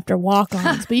walk-ons after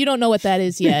walk-ons. But you don't know what that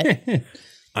is yet.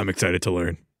 I'm excited to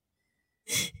learn.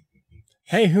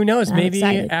 Hey, who knows? I'm Maybe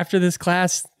excited. after this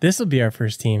class, this will be our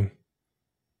first team.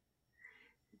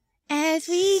 As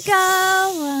we go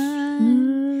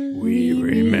on, We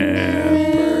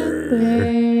remember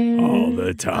all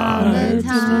the time.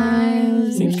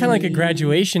 Seems kind of like a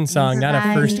graduation song, not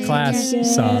a first class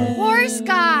song. Horse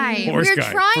guy, Horse we're guy,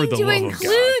 for trying the to love of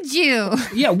include you.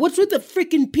 Yeah, what's with the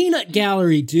freaking peanut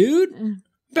gallery, dude? I'm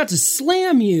about to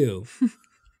slam you.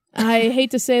 I hate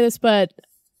to say this, but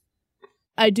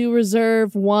I do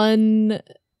reserve one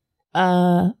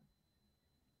time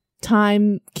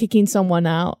kicking someone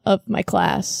out of my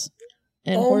class.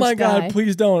 And Oh Horse my Guy, God,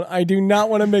 please don't. I do not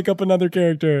want to make up another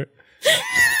character.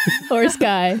 Horse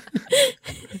Guy.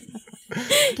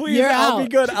 Please, You're I'll out. be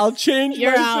good. I'll change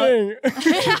You're my out.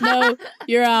 thing. No,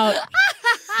 you're out.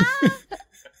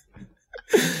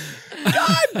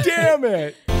 God damn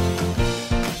it.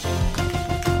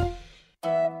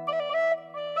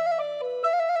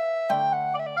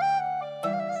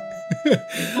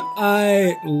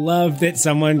 I love that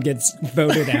someone gets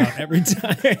voted out every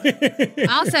time.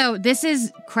 Also, this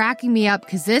is cracking me up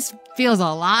because this feels a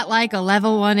lot like a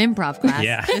level 1 improv class.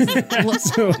 Yeah.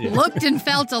 Looked and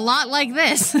felt a lot like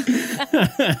this.